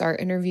archives, our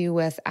interview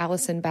with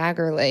Allison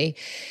Baggerly,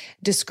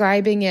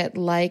 describing it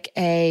like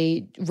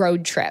a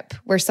road trip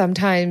where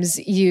sometimes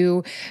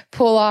you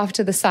pull off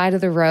to the side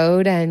of the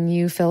road and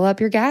you fill up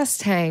your gas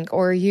tank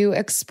or you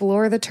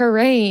explore the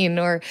terrain.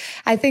 Or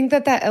I think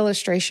that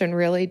illustration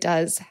really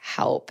does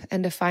help,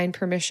 and to find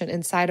permission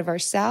inside of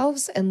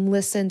ourselves and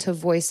listen to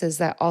voices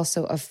that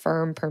also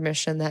affirm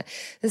permission that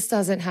this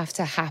doesn't have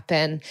to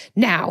happen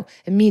now,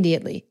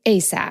 immediately,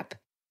 ASAP.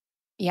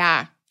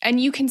 Yeah. And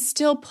you can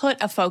still put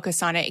a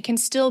focus on it. It can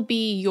still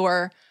be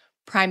your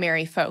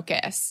primary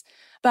focus,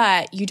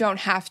 but you don't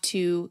have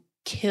to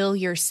kill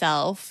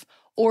yourself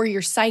or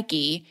your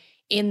psyche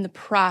in the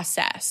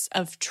process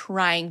of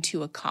trying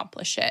to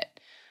accomplish it.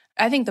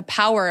 I think the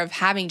power of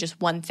having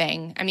just one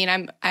thing. I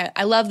mean,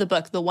 I love the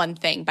book, The One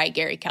Thing by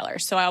Gary Keller.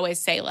 So I always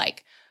say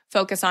like,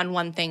 focus on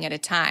one thing at a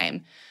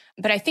time.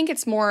 But I think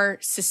it's more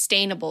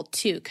sustainable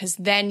too, because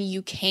then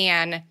you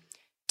can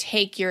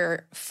take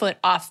your foot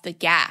off the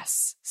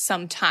gas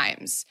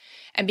sometimes.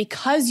 And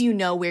because you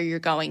know where you're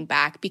going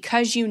back,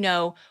 because you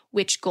know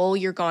which goal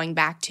you're going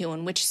back to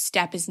and which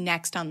step is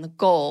next on the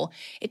goal,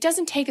 it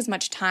doesn't take as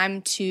much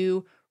time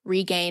to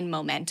regain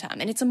momentum.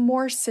 And it's a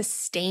more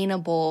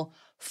sustainable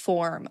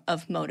form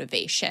of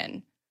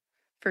motivation,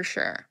 for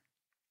sure.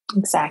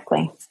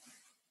 Exactly.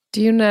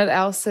 Do you know what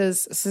else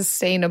is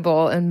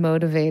sustainable and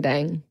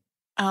motivating?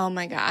 Oh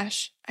my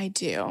gosh, I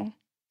do.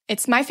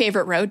 It's my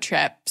favorite road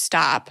trip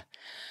stop.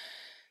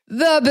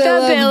 The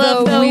Bill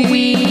of the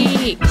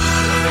Week.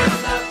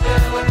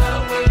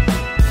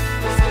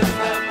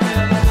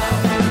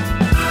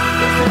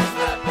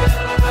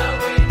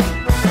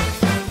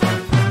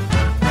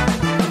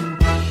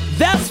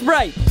 That's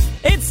right.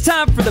 It's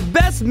time for the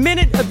best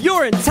minute of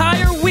your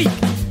entire week.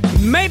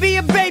 Maybe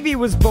a baby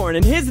was born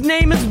and his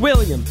name is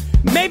William.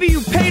 Maybe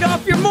you paid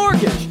off your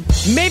mortgage.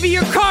 Maybe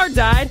your car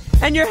died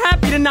and you're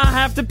happy to not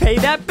have to pay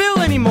that bill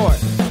anymore.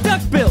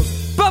 Duck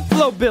Bills,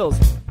 Buffalo Bills,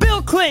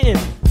 Bill Clinton.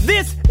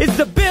 This is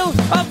the Bill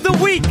of the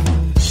Week.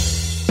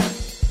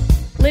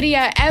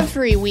 Lydia,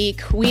 every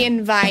week we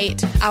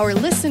invite our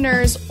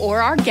listeners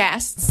or our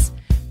guests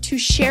to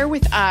share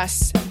with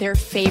us their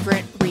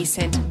favorite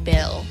recent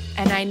bill.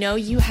 And I know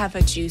you have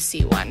a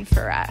juicy one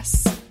for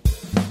us.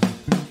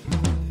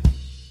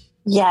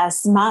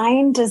 Yes,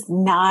 mine does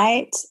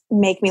not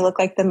make me look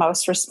like the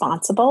most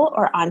responsible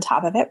or on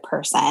top of it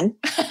person.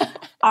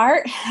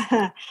 Our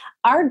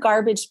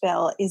garbage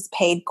bill is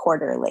paid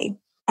quarterly.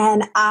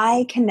 And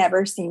I can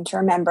never seem to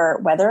remember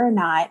whether or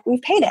not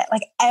we've paid it.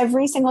 Like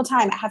every single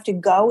time I have to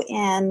go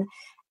in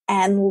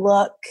and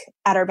look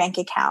at our bank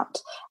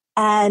account.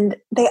 And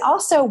they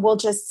also will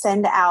just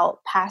send out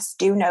past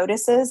due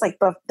notices. Like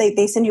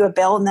they send you a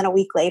bill and then a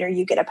week later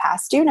you get a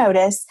past due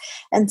notice.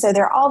 And so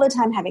they're all the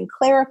time having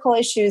clerical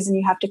issues and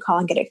you have to call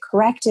and get it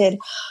corrected.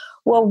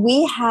 Well,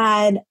 we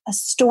had a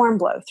storm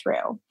blow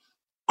through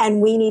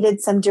and we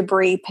needed some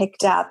debris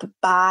picked up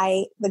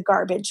by the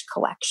garbage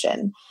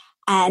collection.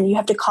 And you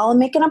have to call and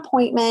make an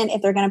appointment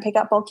if they're going to pick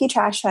up bulky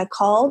trash. So I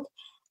called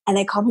and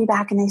they called me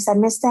back and they said,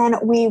 Miss Sen,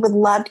 we would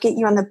love to get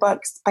you on the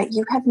books, but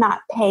you have not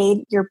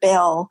paid your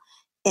bill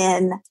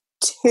in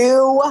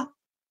 2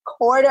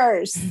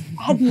 quarters.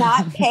 I had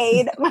not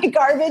paid my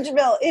garbage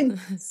bill in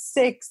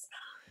 6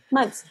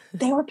 months.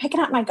 They were picking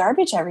up my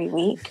garbage every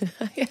week.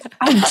 Yeah.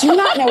 I do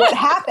not know what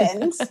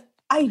happened.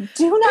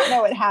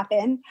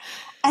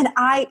 And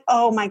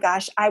oh my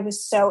gosh, I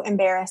was so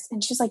embarrassed.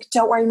 And she's like,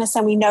 don't worry, Miss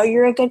Sen, we know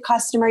you're a good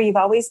customer. You've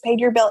always paid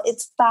your bill.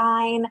 It's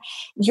fine.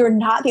 You're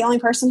not the only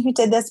person who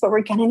did this, but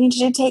we're going to need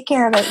you to take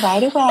care of it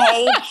right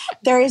away.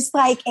 There is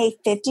like a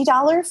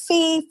 $50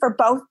 fee for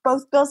both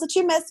bills that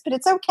you missed, but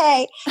it's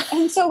okay.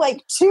 And so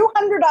like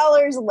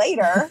 $200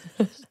 later,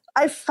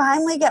 I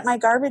finally get my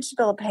garbage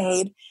bill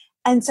paid.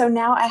 And so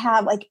now I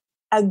have like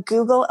a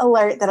Google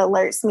alert that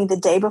alerts me the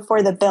day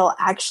before the bill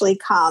actually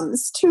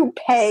comes to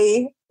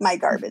pay my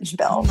garbage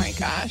bill. Oh my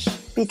gosh.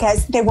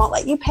 Because they won't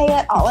let you pay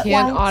it all at once.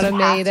 Can't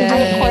automate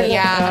it.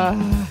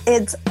 Yeah.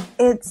 It's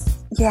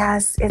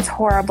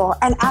horrible.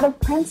 And out of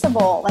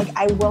principle, like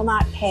I will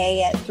not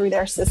pay it through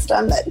their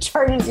system that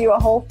charges you a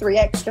whole $3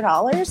 extra.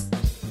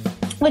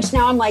 Which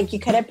now I'm like, you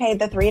could have paid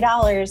the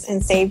 $3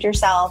 and saved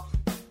yourself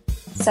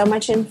so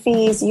much in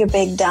fees, you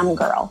big dumb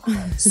girl.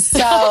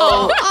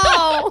 So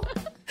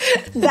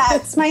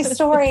that's my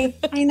story.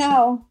 I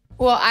know.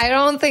 Well, I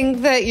don't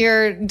think that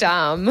you're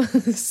dumb.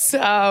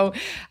 So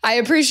I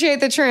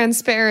appreciate the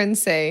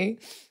transparency.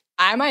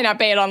 I might not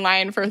pay it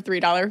online for a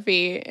 $3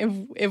 fee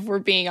if we're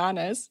being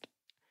honest.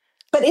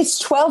 But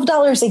it's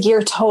 $12 a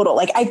year total.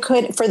 Like I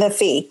could, for the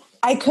fee,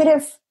 I could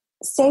have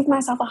saved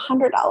myself $100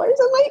 in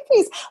late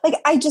fees. Like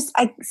I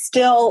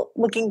still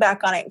looking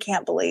back on it,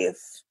 can't believe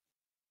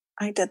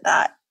I did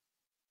that.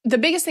 The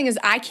biggest thing is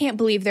I can't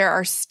believe there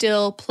are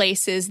still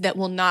places that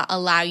will not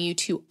allow you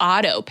to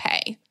auto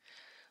pay.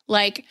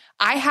 Like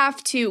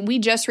we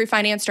just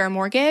refinanced our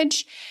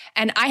mortgage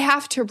and I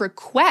have to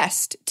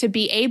request to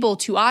be able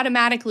to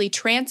automatically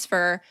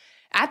transfer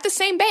at the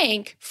same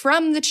bank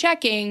from the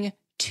checking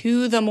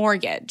to the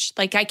mortgage.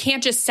 Like I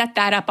can't just set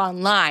that up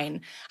online.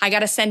 I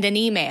got to send an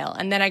email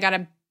and then I got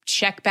to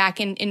check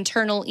back in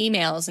internal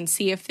emails and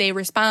see if they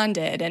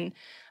responded. And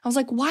I was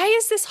like, why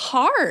is this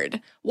hard?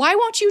 Why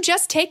won't you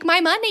just take my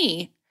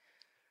money?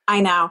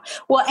 I know.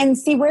 Well, and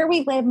see where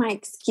we live, my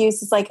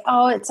excuse is like,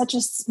 oh, it's such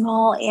a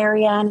small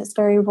area and it's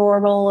very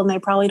rural and they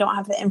probably don't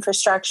have the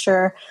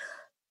infrastructure.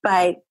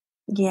 But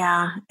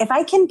yeah, if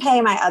I can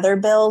pay my other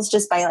bills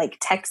just by like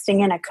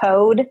texting in a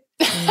code,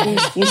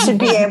 you should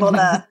be able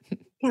to,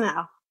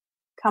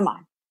 come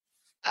on.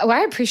 Oh,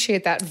 I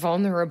appreciate that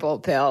vulnerable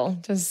bill.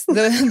 Just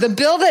the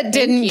bill that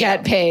didn't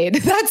get paid.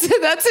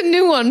 That's a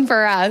new one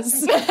for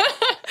us.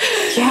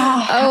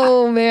 Yeah.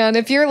 Oh man,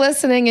 if you're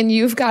listening and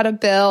you've got a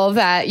bill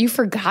that you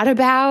forgot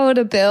about,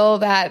 a bill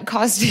that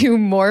cost you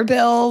more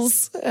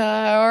bills,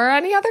 or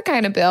any other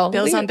kind of bill.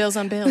 Bills on bills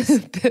on bills.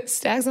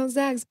 Stacks on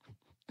stacks.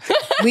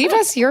 Leave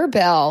us your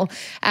bill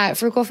at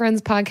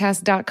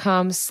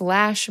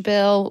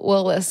frugalfriendspodcast.com/bill.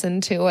 We'll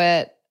listen to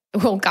it.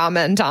 We'll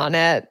comment on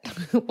it.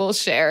 We'll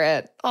share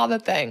it. All the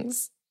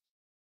things.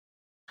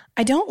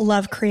 I don't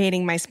love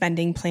creating my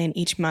spending plan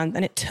each month,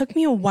 and it took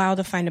me a while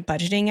to find a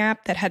budgeting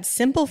app that had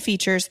simple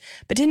features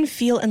but didn't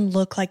feel and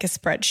look like a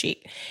spreadsheet.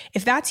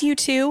 If that's you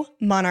too,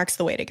 Monarch's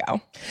the way to go.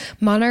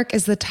 Monarch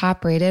is the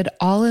top-rated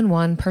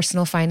all-in-one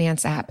personal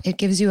finance app. It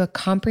gives you a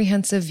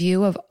comprehensive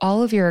view of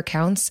all of your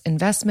accounts,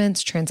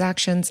 investments,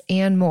 transactions,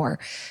 and more.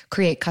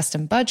 Create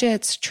custom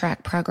budgets,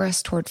 track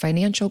progress toward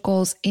financial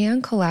goals,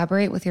 and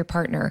collaborate with your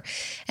partner.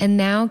 And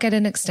now get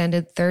an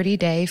extended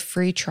 30-day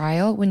free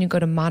trial when you go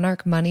to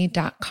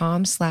monarchmoney.com/frugal.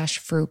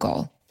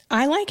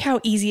 I like how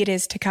easy it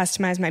is to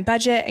customize my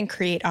budget and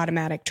create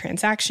automatic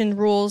transaction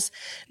rules.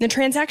 The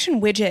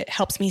transaction widget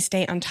helps me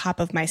stay on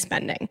top of my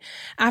spending.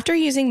 After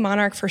using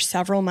Monarch for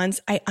several months,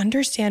 I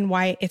understand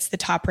why it's the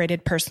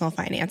top-rated personal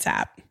finance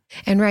app.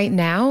 And right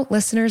now,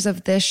 listeners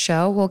of this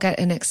show will get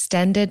an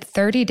extended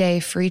 30-day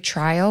free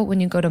trial when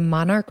you go to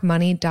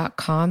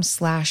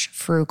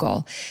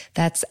monarchmoney.com/frugal.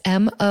 That's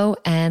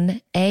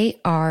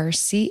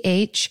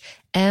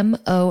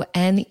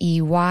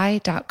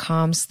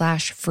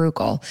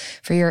monarchmoney.com/frugal.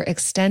 For your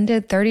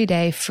extended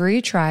 30-day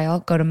free trial,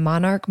 go to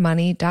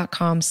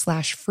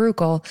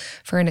monarchmoney.com/frugal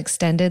for an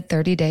extended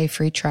 30-day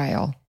free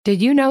trial.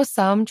 Did you know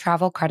some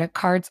travel credit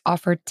cards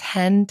offer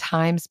 10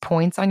 times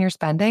points on your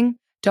spending?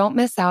 Don't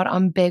miss out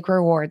on big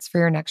rewards for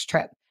your next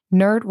trip.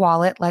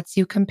 NerdWallet lets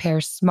you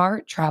compare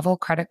smart travel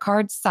credit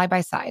cards side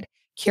by side,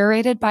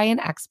 curated by an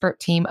expert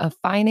team of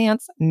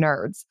finance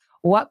nerds.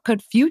 What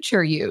could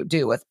future you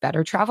do with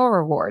better travel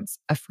rewards,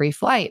 a free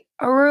flight,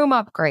 a room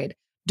upgrade?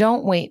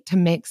 Don't wait to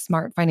make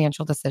smart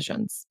financial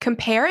decisions.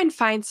 Compare and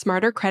find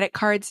smarter credit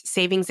cards,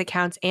 savings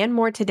accounts, and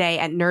more today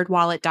at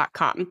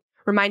nerdwallet.com.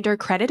 Reminder,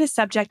 credit is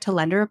subject to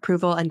lender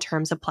approval and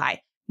terms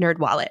apply.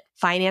 NerdWallet.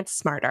 Finance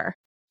smarter.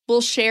 We'll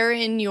share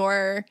in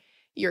your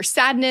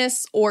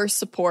sadness or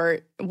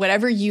support,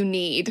 whatever you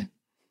need.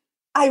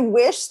 I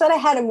wish that I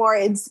had a more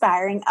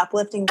inspiring,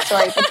 uplifting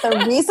story, but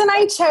the reason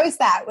I chose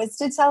that was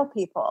to tell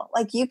people,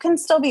 like, you can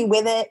still be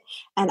with it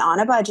and on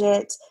a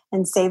budget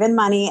and saving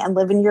money and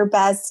living your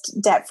best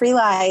debt-free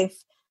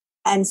life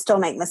and still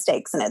make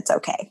mistakes, and it's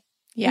okay.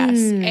 Yes.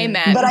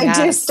 Amen. But I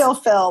do still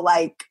feel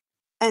like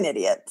an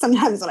idiot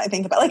sometimes when I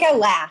think about it. Like, I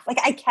laugh. Like,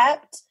 I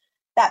kept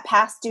that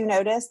past due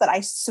notice that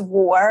I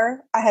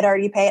swore I had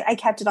already paid. I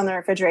kept it on the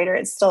refrigerator.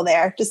 It's still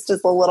there, just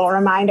as a little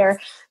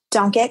reminder.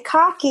 Don't get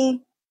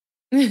cocky.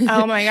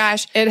 Oh my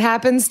gosh. It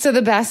happens to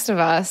the best of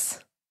us.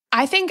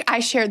 I think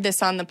I shared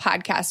this on the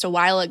podcast a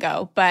while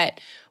ago,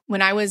 but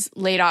when I was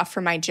laid off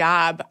from my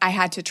job, I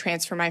had to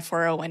transfer my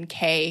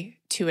 401k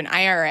to an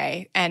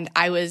IRA, and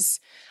it was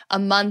a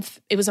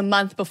month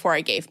before I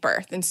gave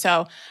birth. And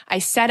so I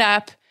set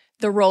up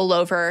the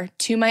rollover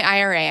to my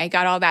IRA. I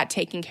got all that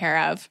taken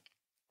care of.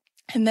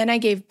 And then I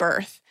gave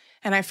birth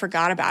and I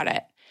forgot about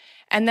it.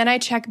 And then I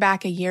check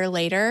back a year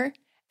later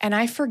and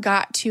I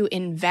forgot to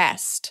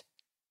invest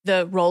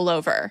the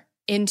rollover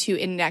into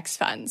index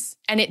funds.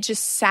 And it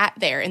just sat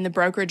there in the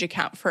brokerage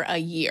account for a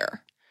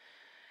year.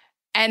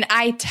 And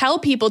I tell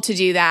people to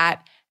do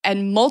that.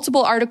 And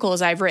multiple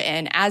articles I've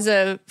written as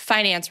a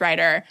finance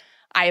writer,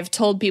 I have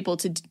told people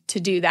to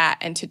do that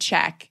and to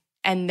check.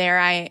 And there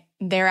I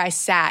there I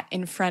sat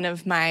in front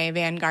of my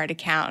Vanguard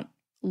account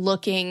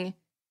looking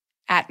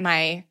at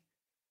my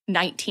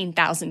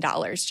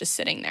 $19,000 just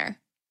sitting there,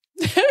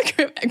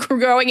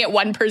 growing at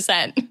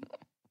 1%.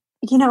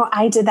 You know,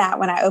 I did that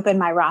when I opened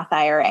my Roth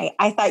IRA.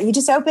 I thought you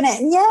just open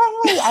it and yay.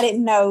 I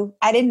didn't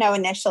know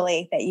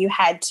initially that you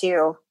had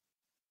to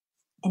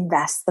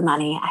invest the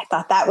money. I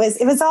thought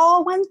it was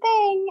all one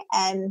thing.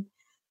 And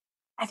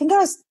I think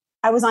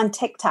I was on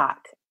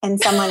TikTok and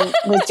someone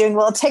was doing a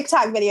little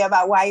TikTok video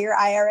about why your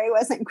IRA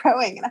wasn't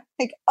growing. And I'm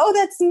like, oh,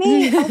 that's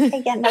me.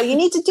 Okay, yeah, no, you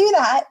need to do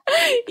that.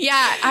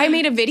 Yeah, I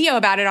made a video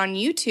about it on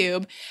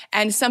YouTube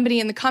and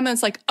somebody in the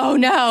comments like, oh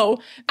no,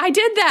 I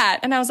did that.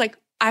 And I was like,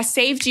 I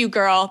saved you,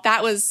 girl.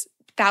 That was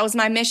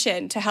my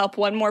mission, to help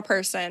one more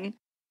person.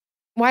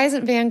 Why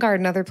isn't Vanguard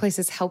and other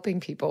places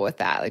helping people with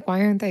that? Like,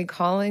 why aren't they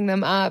calling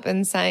them up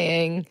and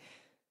saying,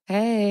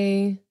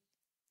 hey?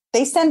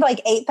 They send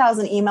like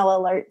 8,000 email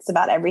alerts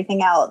about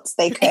everything else.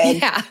 They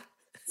could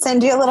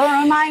send you a little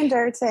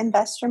reminder to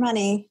invest your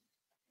money.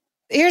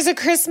 Here's a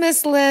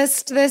Christmas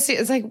list. This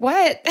is like,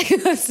 what?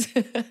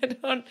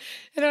 I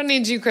don't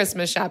need you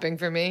Christmas shopping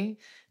for me.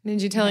 I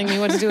need you telling me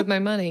what to do with my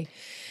money.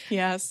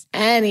 Yes.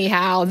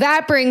 Anyhow,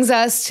 that brings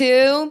us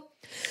to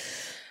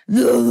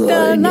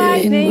the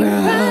lightning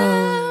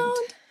round.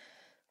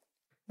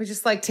 We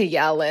just like to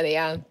yell,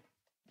 Lydia.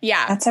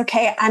 Yeah. That's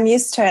okay. I'm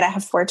used to it. I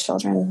have 4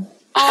 children.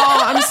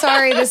 Oh, I'm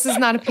sorry. This is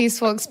not a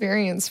peaceful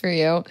experience for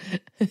you.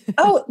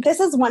 Oh,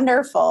 this is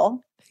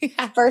wonderful.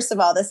 Yeah. First of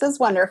all, this is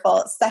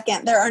wonderful.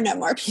 Second, there are no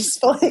more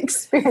peaceful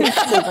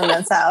experiences in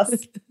this house.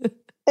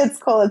 It's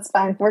cool. It's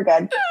fine. We're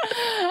good.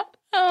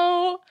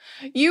 Oh,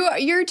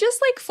 you're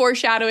just like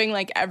foreshadowing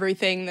like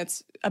everything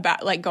that's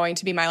about like going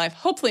to be my life.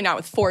 Hopefully not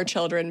with 4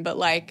 children, but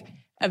like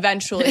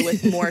eventually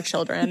with more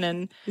children.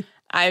 And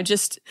I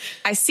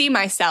see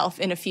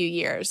myself in a few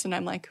years and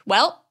I'm like,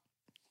 well,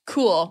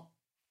 cool.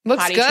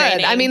 Looks Potty good.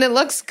 training, I mean, it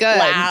looks good.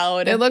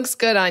 Loud. It looks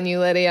good on you,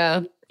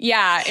 Lydia.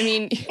 Yeah. I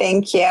mean,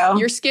 thank you.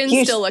 Your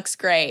skin still looks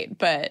great,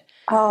 but.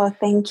 Oh,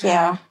 thank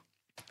you.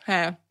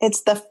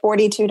 It's the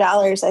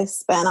 $42 I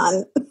spent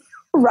on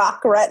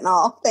rock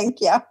retinol.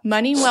 Thank you.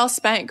 Money well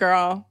spent,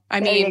 girl.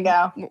 There you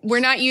go. We're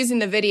not using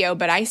the video,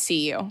 but I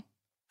see you.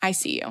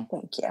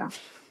 Thank you.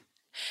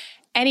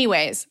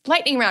 Anyways,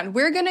 lightning round.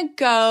 We're going to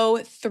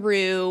go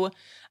through,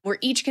 we're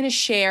each going to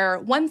share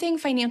one thing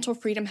financial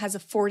freedom has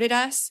afforded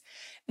us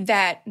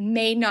that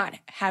may not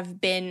have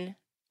been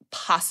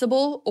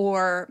possible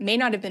or may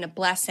not have been a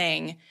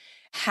blessing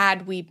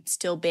had we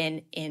still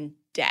been in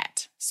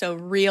debt. So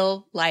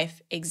real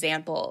life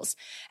examples.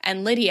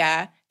 And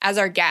Lydia, as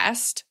our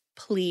guest,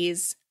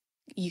 please,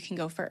 you can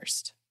go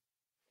first.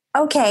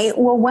 Okay.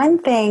 Well, one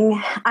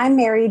thing, I'm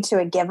married to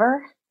a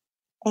giver.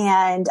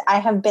 And I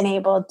have been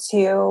able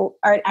to,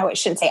 or I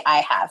shouldn't say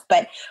I have,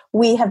 but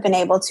we have been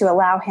able to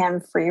allow him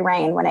free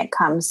rein when it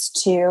comes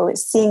to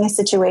seeing a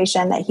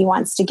situation that he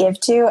wants to give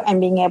to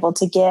and being able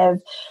to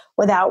give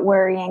without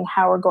worrying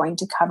how we're going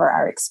to cover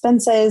our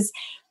expenses.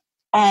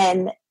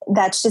 And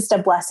that's just a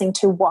blessing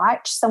to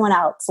watch someone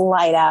else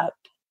light up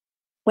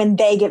when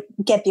they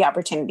get the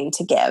opportunity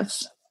to give.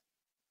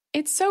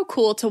 It's so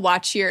cool to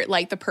watch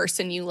the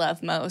person you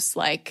love most,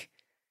 like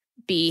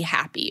be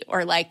happy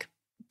or like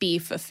be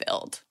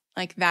fulfilled.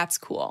 Like that's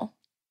cool.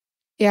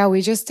 Yeah,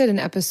 we just did an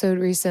episode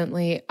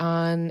recently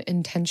on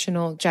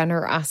intentional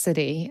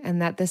generosity,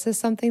 and that this is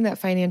something that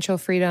financial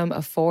freedom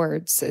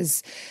affords,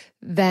 is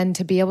then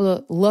to be able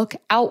to look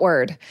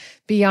outward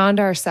beyond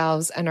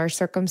ourselves and our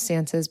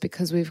circumstances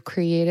because we've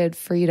created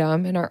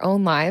freedom in our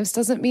own lives.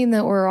 Doesn't mean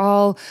that we're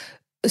all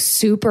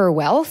super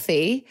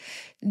wealthy,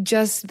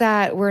 just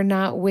that we're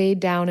not weighed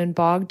down and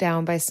bogged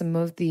down by some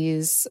of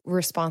these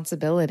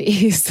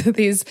responsibilities,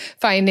 these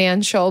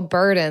financial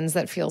burdens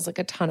that feels like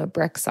a ton of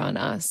bricks on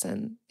us.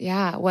 And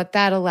yeah, what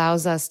that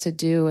allows us to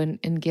do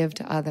and give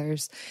to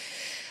others.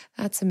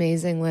 That's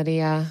amazing,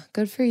 Lydia.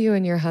 Good for you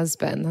and your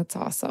husband. That's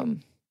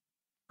awesome.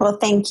 Well,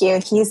 thank you.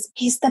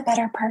 He's the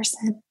better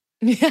person.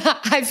 Yeah,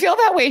 I feel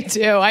that way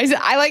too.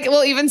 I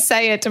will even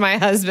say it to my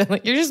husband,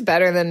 like, you're just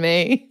better than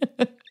me.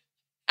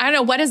 I don't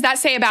know. What does that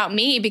say about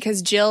me?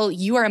 Because Jill,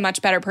 you are a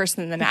much better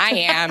person than I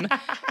am.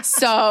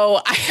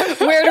 So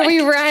where do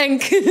we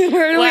rank?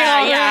 Where do we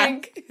all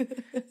rank?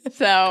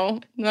 So,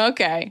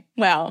 okay.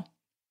 Well,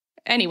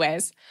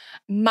 anyways,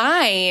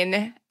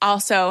 mine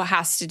also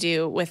has to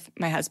do with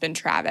my husband,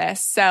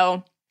 Travis.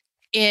 So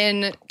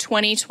in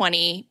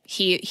 2020,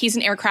 he's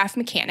an aircraft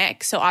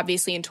mechanic. So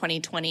obviously in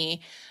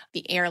 2020,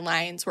 the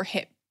airlines were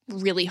hit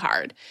really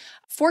hard.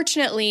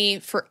 Fortunately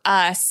for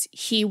us,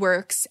 he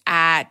works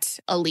at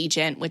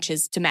Allegiant, which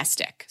is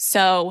domestic.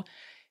 So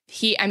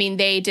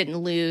they didn't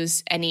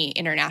lose any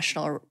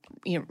international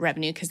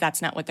revenue because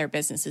that's not what their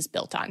business is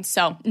built on.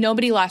 So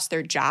nobody lost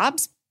their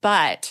jobs,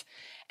 but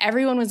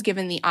everyone was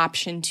given the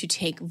option to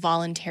take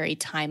voluntary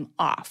time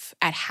off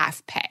at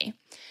half pay.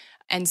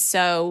 And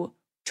so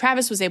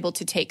Travis was able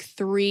to take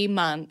 3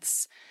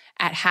 months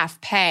at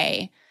half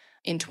pay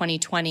in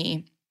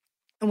 2020.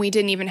 And we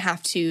didn't even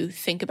have to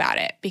think about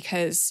it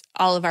because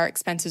all of our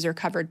expenses are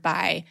covered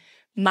by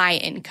my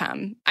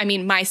income. I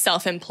mean, my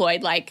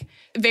self-employed, like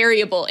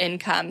variable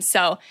income.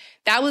 So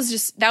that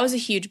was a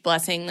huge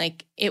blessing.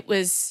 Like it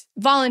was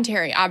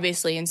voluntary,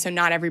 obviously. And so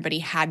not everybody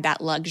had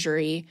that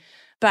luxury.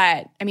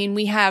 But I mean,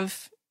 we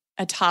have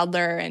a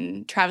toddler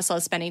and Travis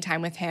loves spending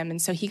time with him.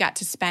 And so he got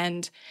to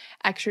spend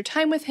extra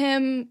time with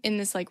him in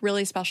this like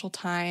really special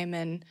time.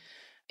 And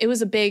it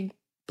was a big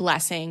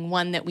blessing,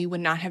 one that we would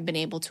not have been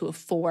able to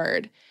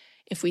afford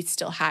if we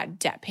still had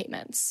debt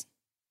payments.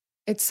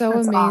 It's so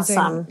That's amazing.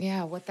 awesome.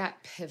 Yeah, what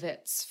that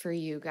pivots for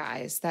you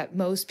guys, that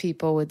most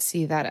people would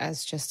see that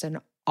as just an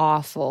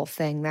awful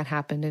thing that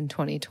happened in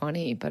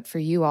 2020. But for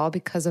you all,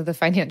 because of the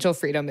financial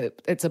freedom,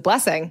 it's a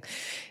blessing.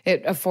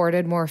 It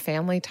afforded more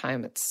family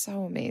time. It's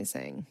so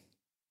amazing.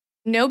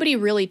 Nobody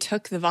really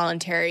took the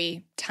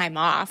voluntary time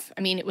off.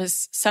 I mean, it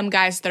was some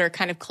guys that are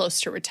kind of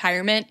close to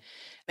retirement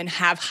and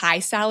have high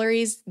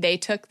salaries. They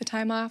took the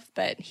time off,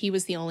 but he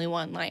was the only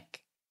one like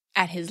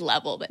at his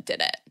level that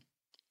did it.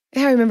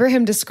 Yeah, I remember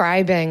him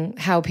describing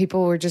how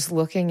people were just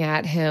looking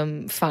at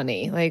him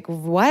funny. Like,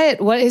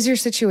 what is your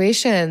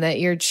situation that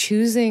you're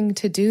choosing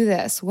to do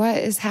this? What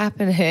is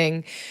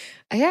happening?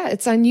 Yeah,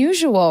 it's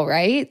unusual,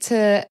 right?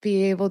 To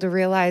be able to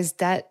realize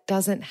debt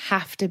doesn't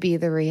have to be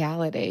the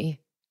reality.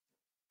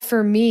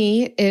 For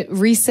me, a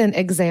recent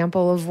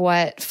example of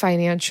what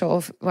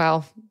financial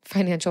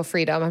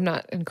freedom, I'm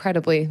not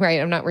incredibly,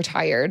 right? I'm not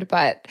retired,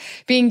 but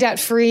being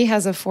debt-free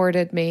has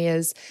afforded me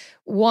is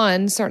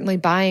one, certainly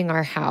buying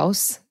our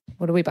house.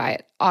 What did we buy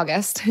it?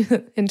 August.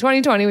 In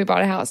 2020, we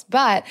bought a house.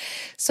 But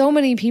so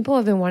many people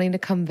have been wanting to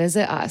come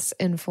visit us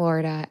in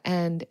Florida,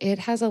 and it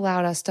has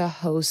allowed us to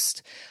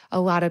host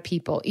a lot of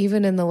people.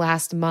 Even in the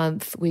last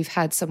month, we've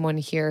had someone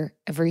here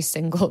every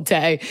single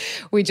day.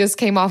 We just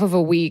came off of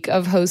a week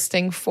of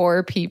hosting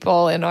 4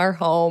 people in our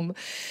home.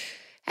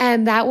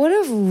 And that would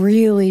have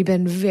really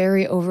been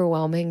very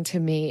overwhelming to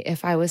me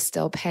if I was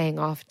still paying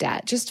off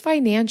debt, just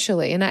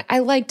financially. And I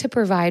like to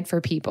provide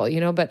for people,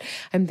 but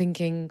I'm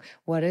thinking,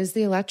 what is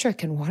the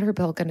electric and water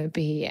bill going to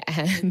be?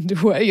 And,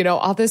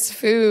 all this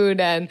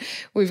food, and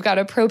we've got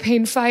a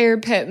propane fire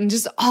pit, and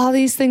just all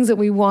these things that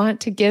we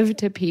want to give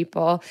to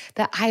people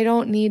that I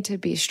don't need to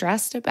be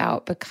stressed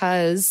about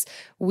because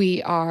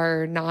we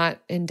are not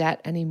in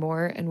debt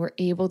anymore. And we're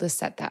able to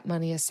set that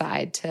money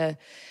aside to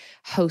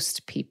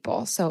host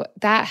people. So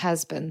that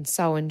has been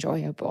so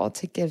enjoyable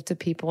to give to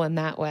people in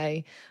that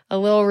way. A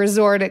little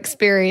resort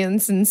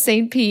experience in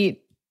St.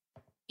 Pete.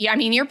 Yeah, I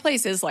mean, your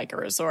place is like a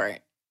resort.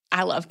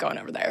 I love going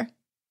over there.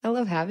 I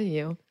love having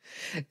you.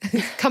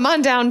 Come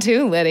on down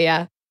too,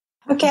 Lydia.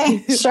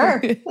 Okay, sure.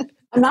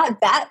 I'm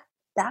not that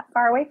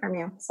far away from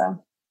you,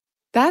 so.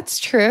 That's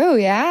true,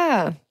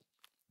 yeah.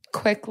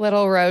 Quick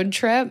little road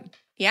trip.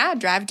 Yeah,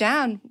 drive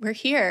down. We're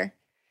here.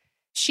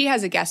 She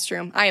has a guest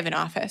room. I have an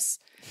office.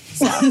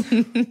 So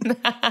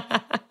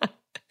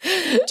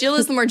Jill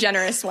is the more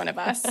generous one of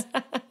us.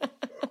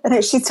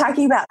 She's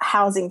talking about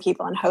housing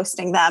people and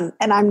hosting them,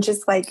 and I'm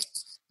just like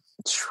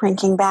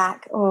shrinking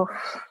back. Oh,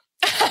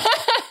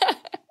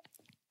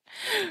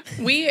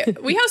 we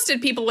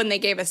hosted people when they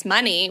gave us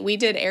money. We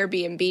did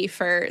Airbnb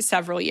for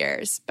several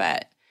years,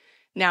 but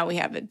now we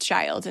have a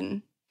child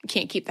and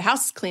can't keep the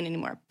house clean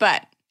anymore.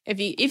 But if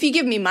you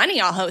give me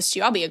money, I'll host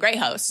you. I'll be a great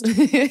host.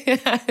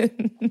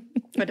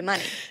 For the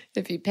money.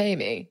 If you pay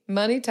me.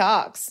 Money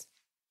talks.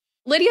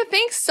 Lydia,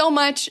 thanks so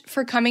much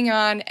for coming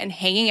on and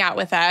hanging out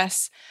with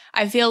us.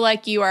 I feel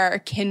like you are a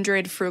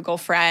kindred frugal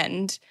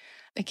friend,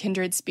 a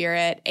kindred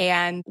spirit.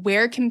 And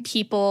where can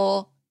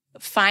people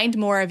find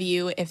more of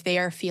you if they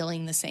are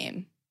feeling the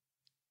same?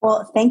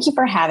 Well, thank you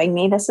for having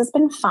me. This has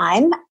been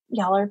fun.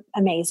 Y'all are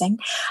amazing.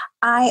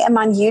 I am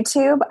on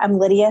YouTube. I'm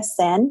Lydia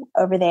Sin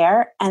over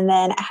there. And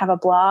then I have a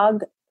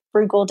blog,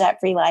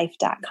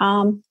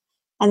 frugaldebtfreelife.com.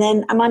 And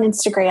then I'm on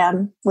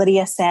Instagram,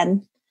 Lydia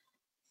Sin.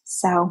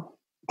 So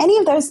any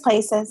of those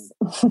places.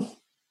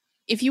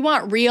 If you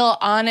want real,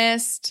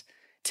 honest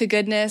to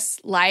goodness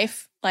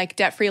life, like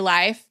debt-free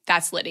life,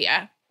 that's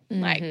Lydia.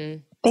 Mm-hmm.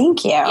 Like,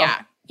 thank you.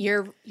 Yeah,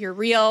 you're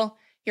real,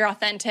 you're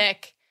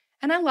authentic,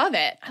 and I love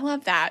it. I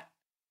love that.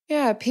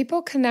 Yeah,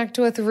 people connect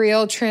with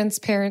real,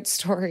 transparent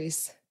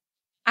stories.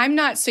 I'm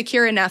not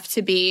secure enough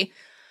to be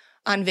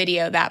on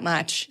video that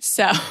much,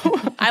 so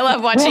I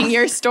love watching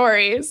your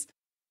stories.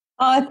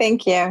 Oh,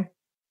 thank you.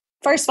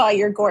 First of all,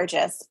 you're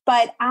gorgeous,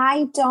 but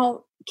I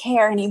don't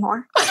care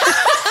anymore.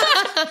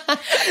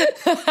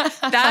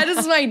 That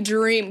is my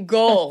dream.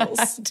 Goals.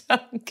 I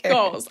don't care.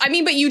 Goals. I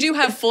mean, but you do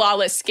have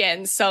flawless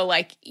skin, so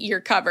like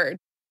you're covered.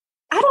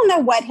 I don't know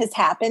what has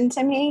happened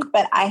to me,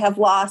 but I have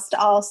lost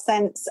all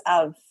sense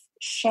of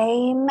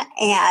shame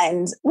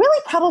and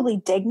really probably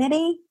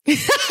dignity.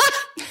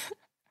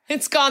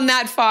 It's gone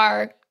that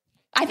far.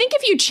 I think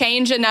if you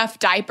change enough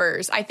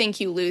diapers, I think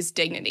you lose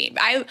dignity.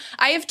 I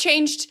have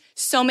changed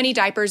so many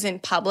diapers in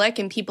public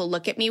and people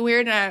look at me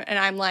weird and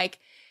I'm like,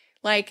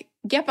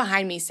 get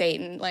behind me,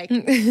 Satan. Like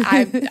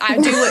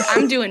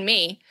I'm doing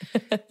me.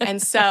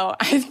 And so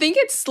I think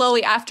it's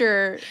slowly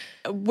after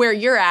where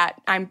you're at,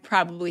 I'm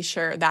probably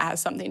sure that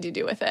has something to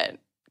do with it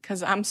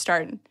because I'm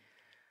starting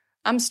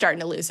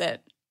to lose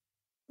it.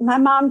 My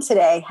mom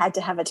today had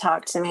to have a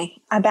talk to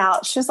me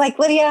about, she was like,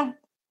 Lydia,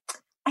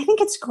 I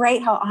think it's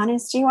great how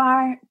honest you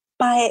are,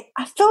 but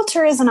a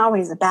filter isn't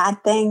always a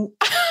bad thing,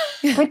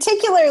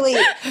 particularly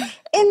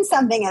in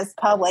something as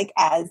public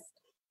as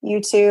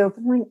YouTube.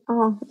 I'm like,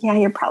 oh, yeah,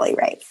 you're probably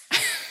right.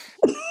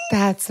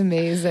 That's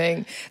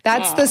amazing.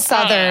 That's the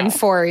Southern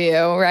for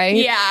you, right?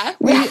 Yeah.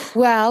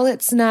 Well,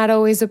 it's not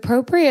always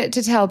appropriate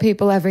to tell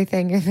people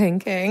everything you're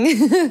thinking.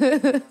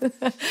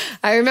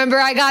 I remember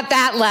I got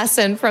that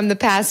lesson from the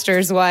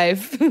pastor's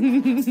wife.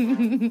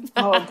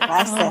 Oh,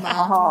 bless it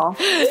all.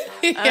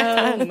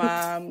 Oh,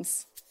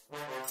 moms.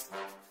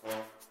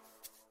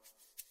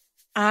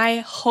 I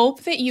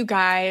hope that you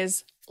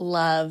guys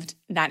loved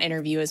that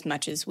interview as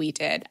much as we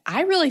did.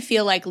 I really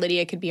feel like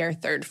Lydia could be our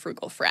third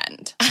frugal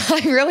friend.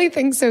 I really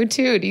think so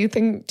too. Do you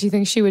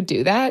think she would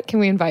do that?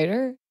 Can we invite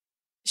her?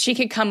 She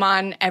could come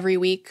on every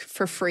week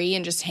for free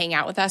and just hang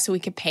out with us so we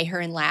could pay her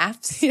in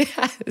laughs.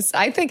 Yes.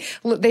 I think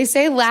they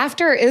say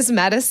laughter is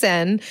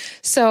medicine.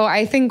 So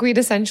I think we'd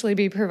essentially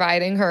be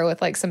providing her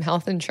with like some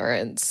health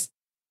insurance.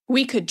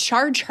 We could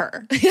charge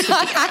her.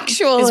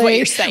 Actually, is what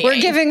you're saying. We're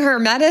giving her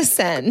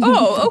medicine.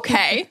 Oh,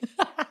 okay.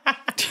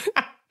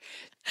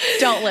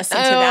 Don't listen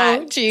to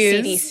that,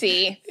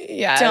 CDC.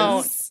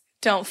 Yes.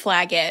 Don't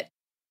flag it.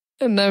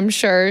 And I'm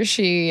sure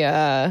she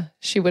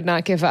would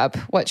not give up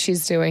what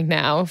she's doing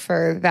now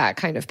for that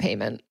kind of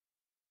payment.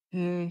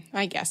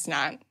 I guess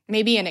not.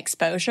 Maybe an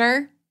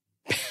exposure.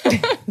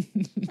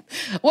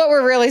 What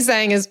we're really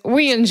saying is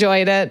we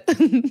enjoyed it.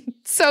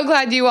 So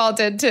glad you all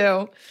did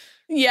too.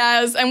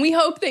 Yes, and we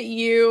hope that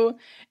you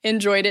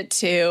enjoyed it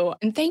too.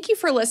 And thank you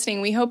for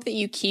listening. We hope that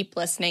you keep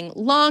listening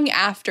long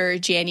after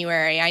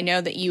January. I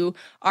know that you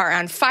are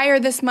on fire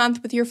this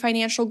month with your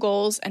financial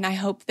goals, and I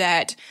hope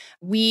that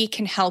we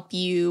can help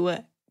you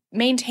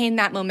maintain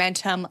that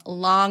momentum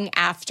long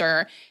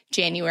after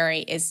January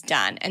is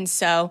done. And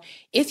so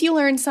if you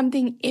learned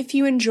something, if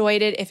you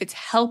enjoyed it, if it's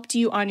helped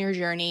you on your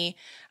journey,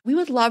 we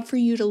would love for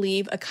you to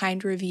leave a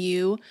kind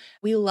review.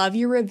 We love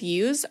your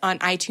reviews on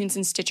iTunes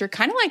and Stitcher,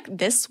 kind of like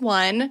this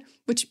one,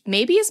 which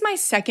maybe is my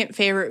second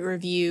favorite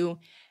review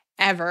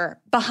ever,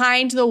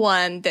 behind the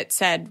one that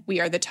said, we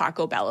are the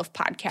Taco Bell of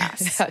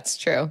podcasts. That's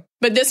true.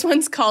 But this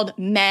one's called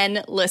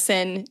Men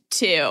Listen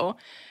To.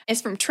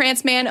 It's from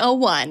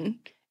Transman01,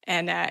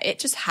 and it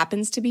just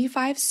happens to be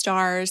 5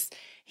 stars.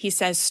 He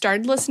says,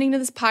 started listening to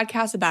this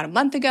podcast about a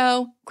month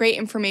ago. Great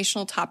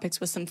informational topics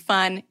with some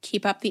fun.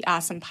 Keep up the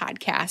awesome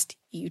podcast.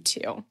 You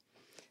too.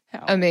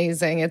 So,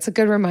 amazing. It's a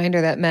good reminder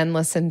that men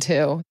listen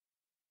too.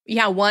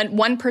 Yeah,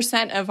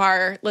 1% of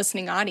our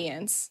listening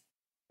audience.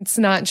 It's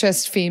not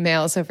just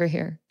females over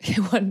here.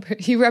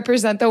 You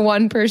represent the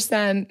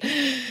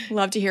 1%.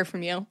 Love to hear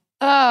from you.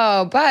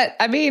 Oh, but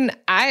I mean,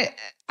 I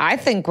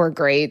think we're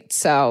great,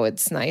 so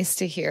it's nice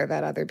to hear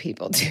that other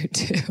people do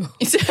too.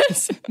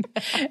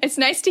 It's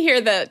nice to hear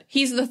that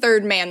he's the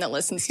third man that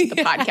listens to the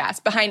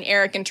podcast. Behind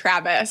Eric and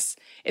Travis,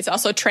 it's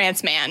also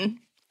Transman.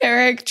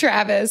 Eric,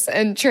 Travis,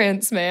 and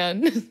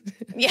Transman.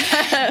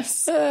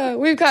 Yes.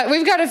 We've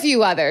got a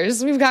few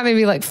others. We've got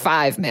maybe like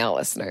 5 male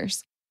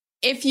listeners.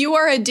 If you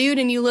are a dude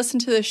and you listen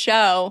to the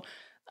show,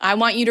 I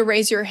want you to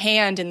raise your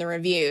hand in the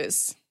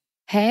reviews.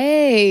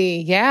 Hey,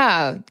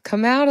 yeah,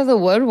 come out of the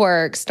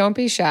woodworks. Don't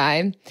be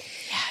shy.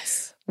 Yes.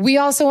 We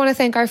also want to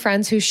thank our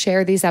friends who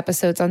share these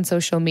episodes on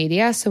social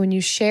media. So when you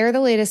share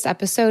the latest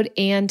episode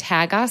and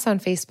tag us on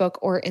Facebook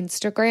or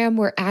Instagram,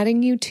 we're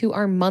adding you to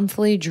our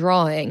monthly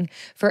drawing.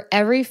 For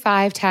every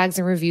 5 tags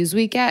and reviews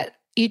we get,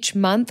 each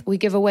month, we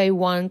give away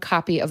 1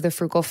 copy of the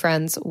Frugal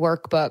Friends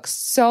workbook.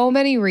 So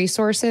many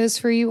resources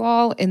for you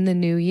all in the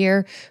new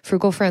year.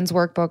 Frugal Friends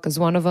workbook is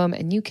one of them,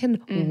 and you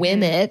can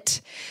win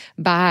it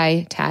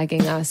by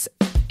tagging us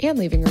and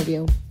leaving a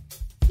review.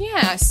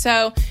 Yeah,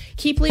 so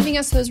keep leaving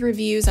us those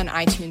reviews on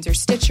iTunes or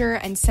Stitcher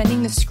and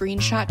sending the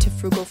screenshot to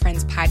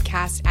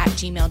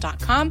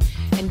frugalfriendspodcast@gmail.com.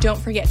 And don't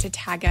forget to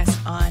tag us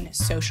on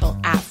social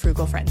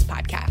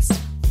 @frugalfriendspodcast.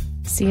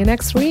 See you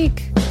next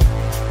week.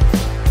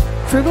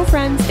 Frugal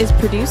Friends is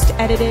produced,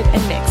 edited,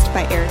 and mixed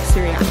by Eric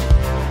Sirianni.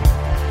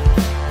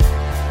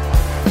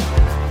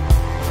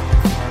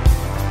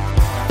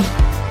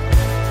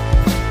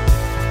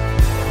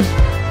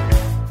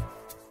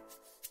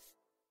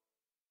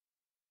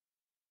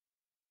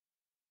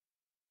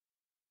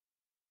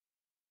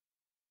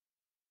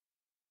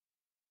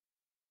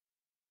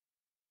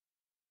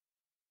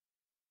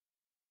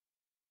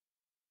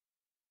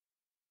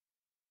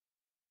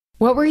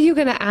 What were you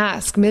going to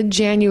ask?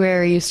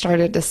 Mid-January, you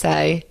started to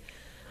say.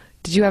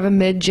 Did you have a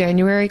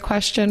mid-January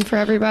question for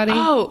everybody?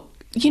 Oh,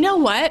 you know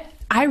what?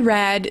 I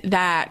read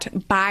that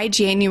by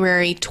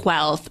January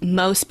 12th,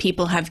 most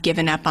people have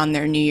given up on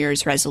their New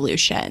Year's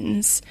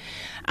resolutions.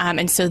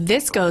 And so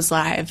this goes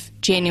live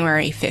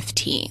January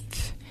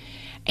 15th.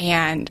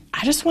 And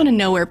I just want to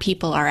know where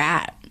people are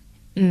at.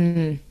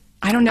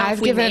 I don't know.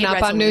 I've given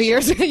up on New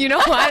Year's. You know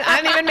what? I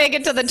didn't even make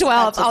it to the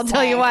 12th. I'll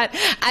tell you what.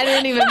 I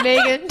didn't even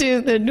make it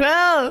to the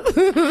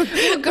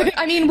 12th.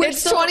 I mean,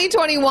 it's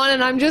 2021,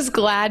 and I'm just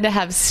glad to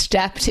have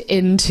stepped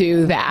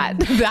into that.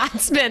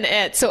 That's been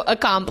it. So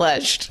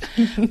accomplished.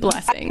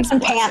 Blessings. Some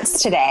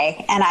pants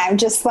today, and I'm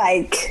just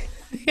like,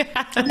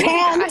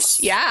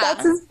 pants. Yeah,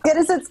 that's as good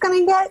as it's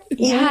gonna get.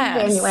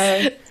 Yes.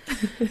 January.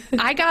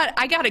 I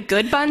got a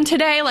good bun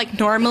today. Like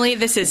normally,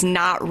 this is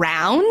not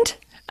round.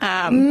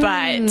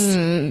 But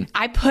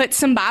I put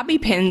some bobby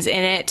pins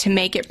in it to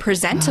make it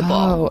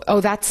presentable.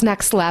 Oh, that's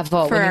next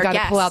level. When you got to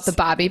pull out the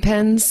bobby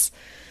pins.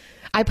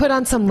 I put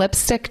on some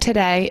lipstick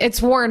today.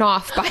 It's worn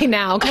off by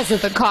now because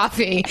of the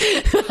coffee.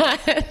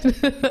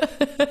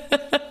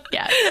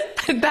 Yes.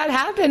 That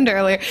happened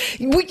earlier.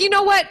 You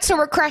know what? So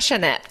we're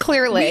crushing it,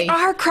 clearly. We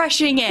are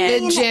crushing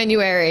it.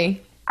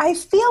 Mid-January. I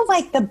feel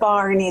like the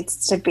bar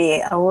needs to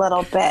be a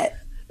little bit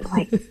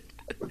like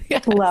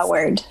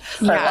lowered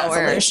for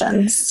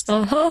resolutions.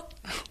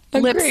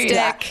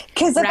 Lipstick,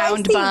 because if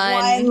round I see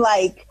bun. one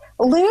like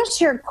lose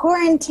your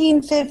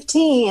quarantine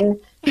 15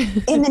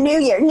 in the new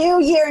year, new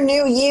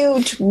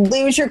you,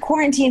 lose your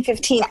quarantine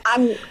 15,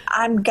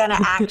 I'm gonna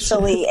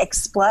actually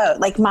explode.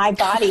 Like my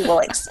body will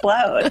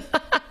explode.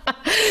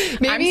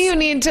 Maybe you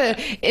need to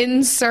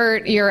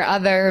insert your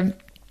other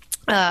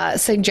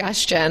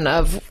suggestion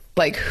of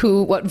like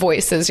what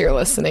voices you're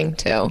listening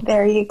to.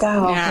 There you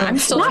go. Yeah, I'm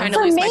still trying to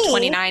lose my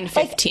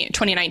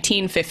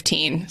 2019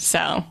 15.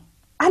 So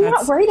I'm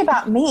not worried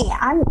about me.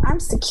 I'm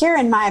secure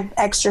in my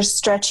extra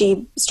stretch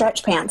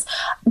pants.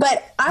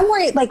 But I'm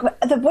worried like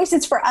the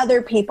voices for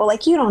other people.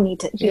 Like you don't need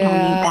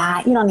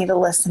that. You don't need to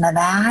listen to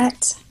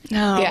that.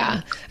 No.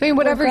 Yeah. I mean,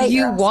 whatever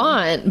you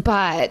want,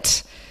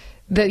 but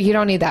you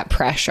don't need that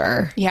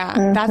pressure.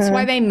 Yeah. That's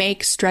why they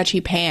make stretchy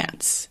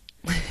pants.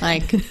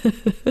 Like,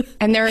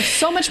 and they're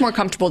so much more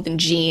comfortable than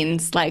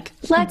jeans. Like,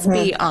 let's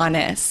be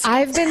honest.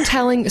 I've been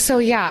telling,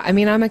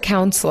 I'm a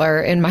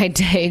counselor in my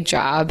day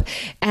job,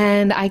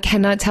 and I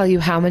cannot tell you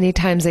how many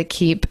times I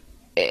keep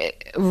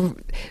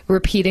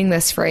repeating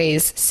this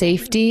phrase: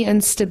 safety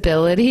and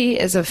stability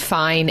is a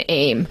fine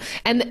aim.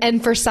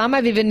 And for some,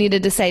 I've even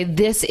needed to say,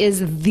 this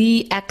is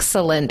the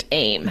excellent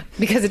aim,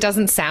 because it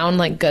doesn't sound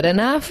like good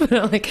enough.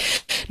 Like,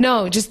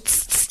 no, just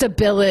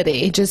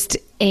stability, just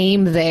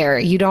aim there.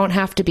 You don't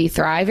have to be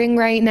thriving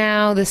right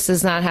now. This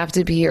does not have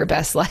to be your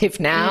best life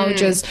now.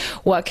 Just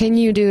what can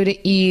you do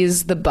to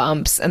ease the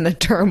bumps and the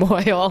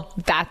turmoil?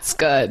 That's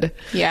good.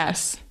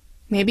 Yes.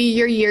 Maybe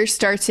your year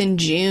starts in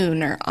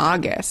June or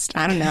August.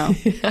 I don't know.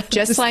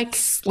 Just like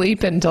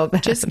sleep until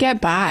then. Just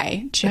get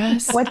by.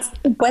 Just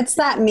what's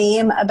that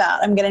meme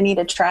about? I'm going to need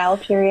a trial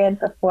period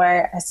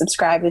before I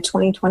subscribe to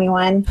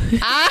 2021.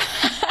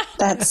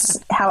 That's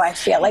how I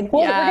feel. Like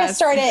we're going to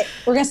start it.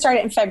 We're going to start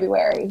it in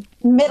February,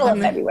 middle of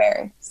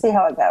February. See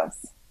how it goes.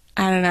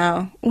 I don't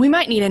know. We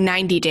might need a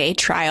 90-day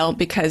trial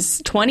because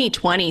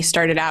 2020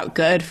 started out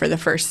good for the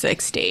first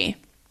 60.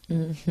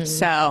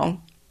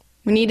 So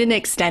we need an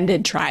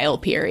extended trial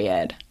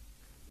period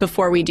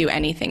before we do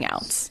anything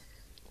else.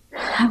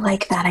 I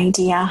like that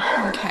idea.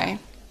 Okay.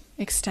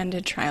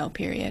 Extended trial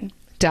period.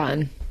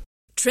 Done.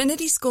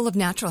 Trinity School of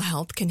Natural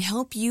Health can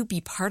help you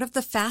be part of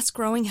the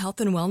fast-growing health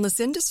and wellness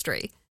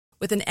industry.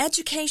 With an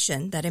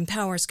education that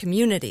empowers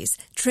communities,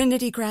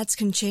 Trinity grads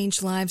can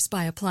change lives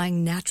by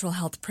applying natural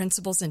health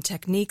principles and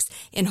techniques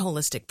in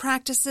holistic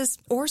practices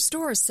or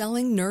stores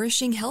selling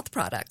nourishing health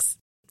products.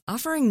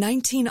 Offering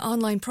 19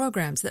 online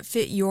programs that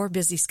fit your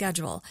busy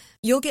schedule,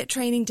 you'll get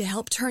training to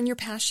help turn your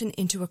passion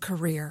into a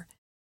career.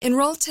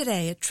 Enroll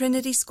today at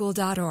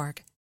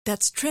trinityschool.org.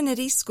 That's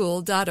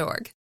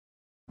trinityschool.org.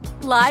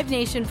 Live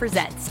Nation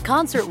presents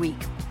Concert Week.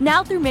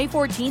 Now through May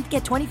 14th,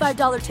 get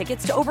 $25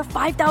 tickets to over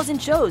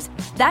 5,000 shows.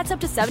 That's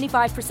up to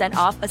 75%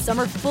 off a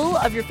summer full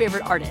of your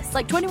favorite artists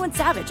like 21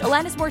 Savage,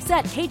 Alanis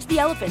Morissette, Cage the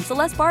Elephant,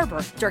 Celeste Barber,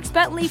 Dierks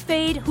Bentley,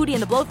 Fade, Hootie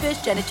and the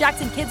Blowfish, Janet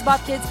Jackson, Kidz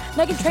Bop Kids,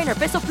 Meghan Trainor,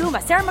 Peso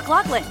Pluma, Sarah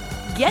McLachlan.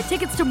 Get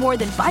tickets to more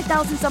than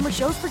 5,000 summer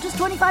shows for just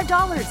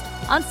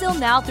 $25. On sale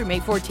now through May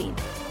 14th.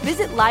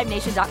 Visit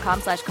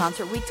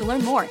LiveNation.com/Concert Week to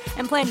learn more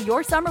and plan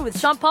your summer with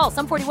Sean Paul,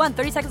 Sum 41,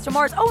 30 Seconds to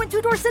Mars, and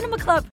Two Door Cinema Club.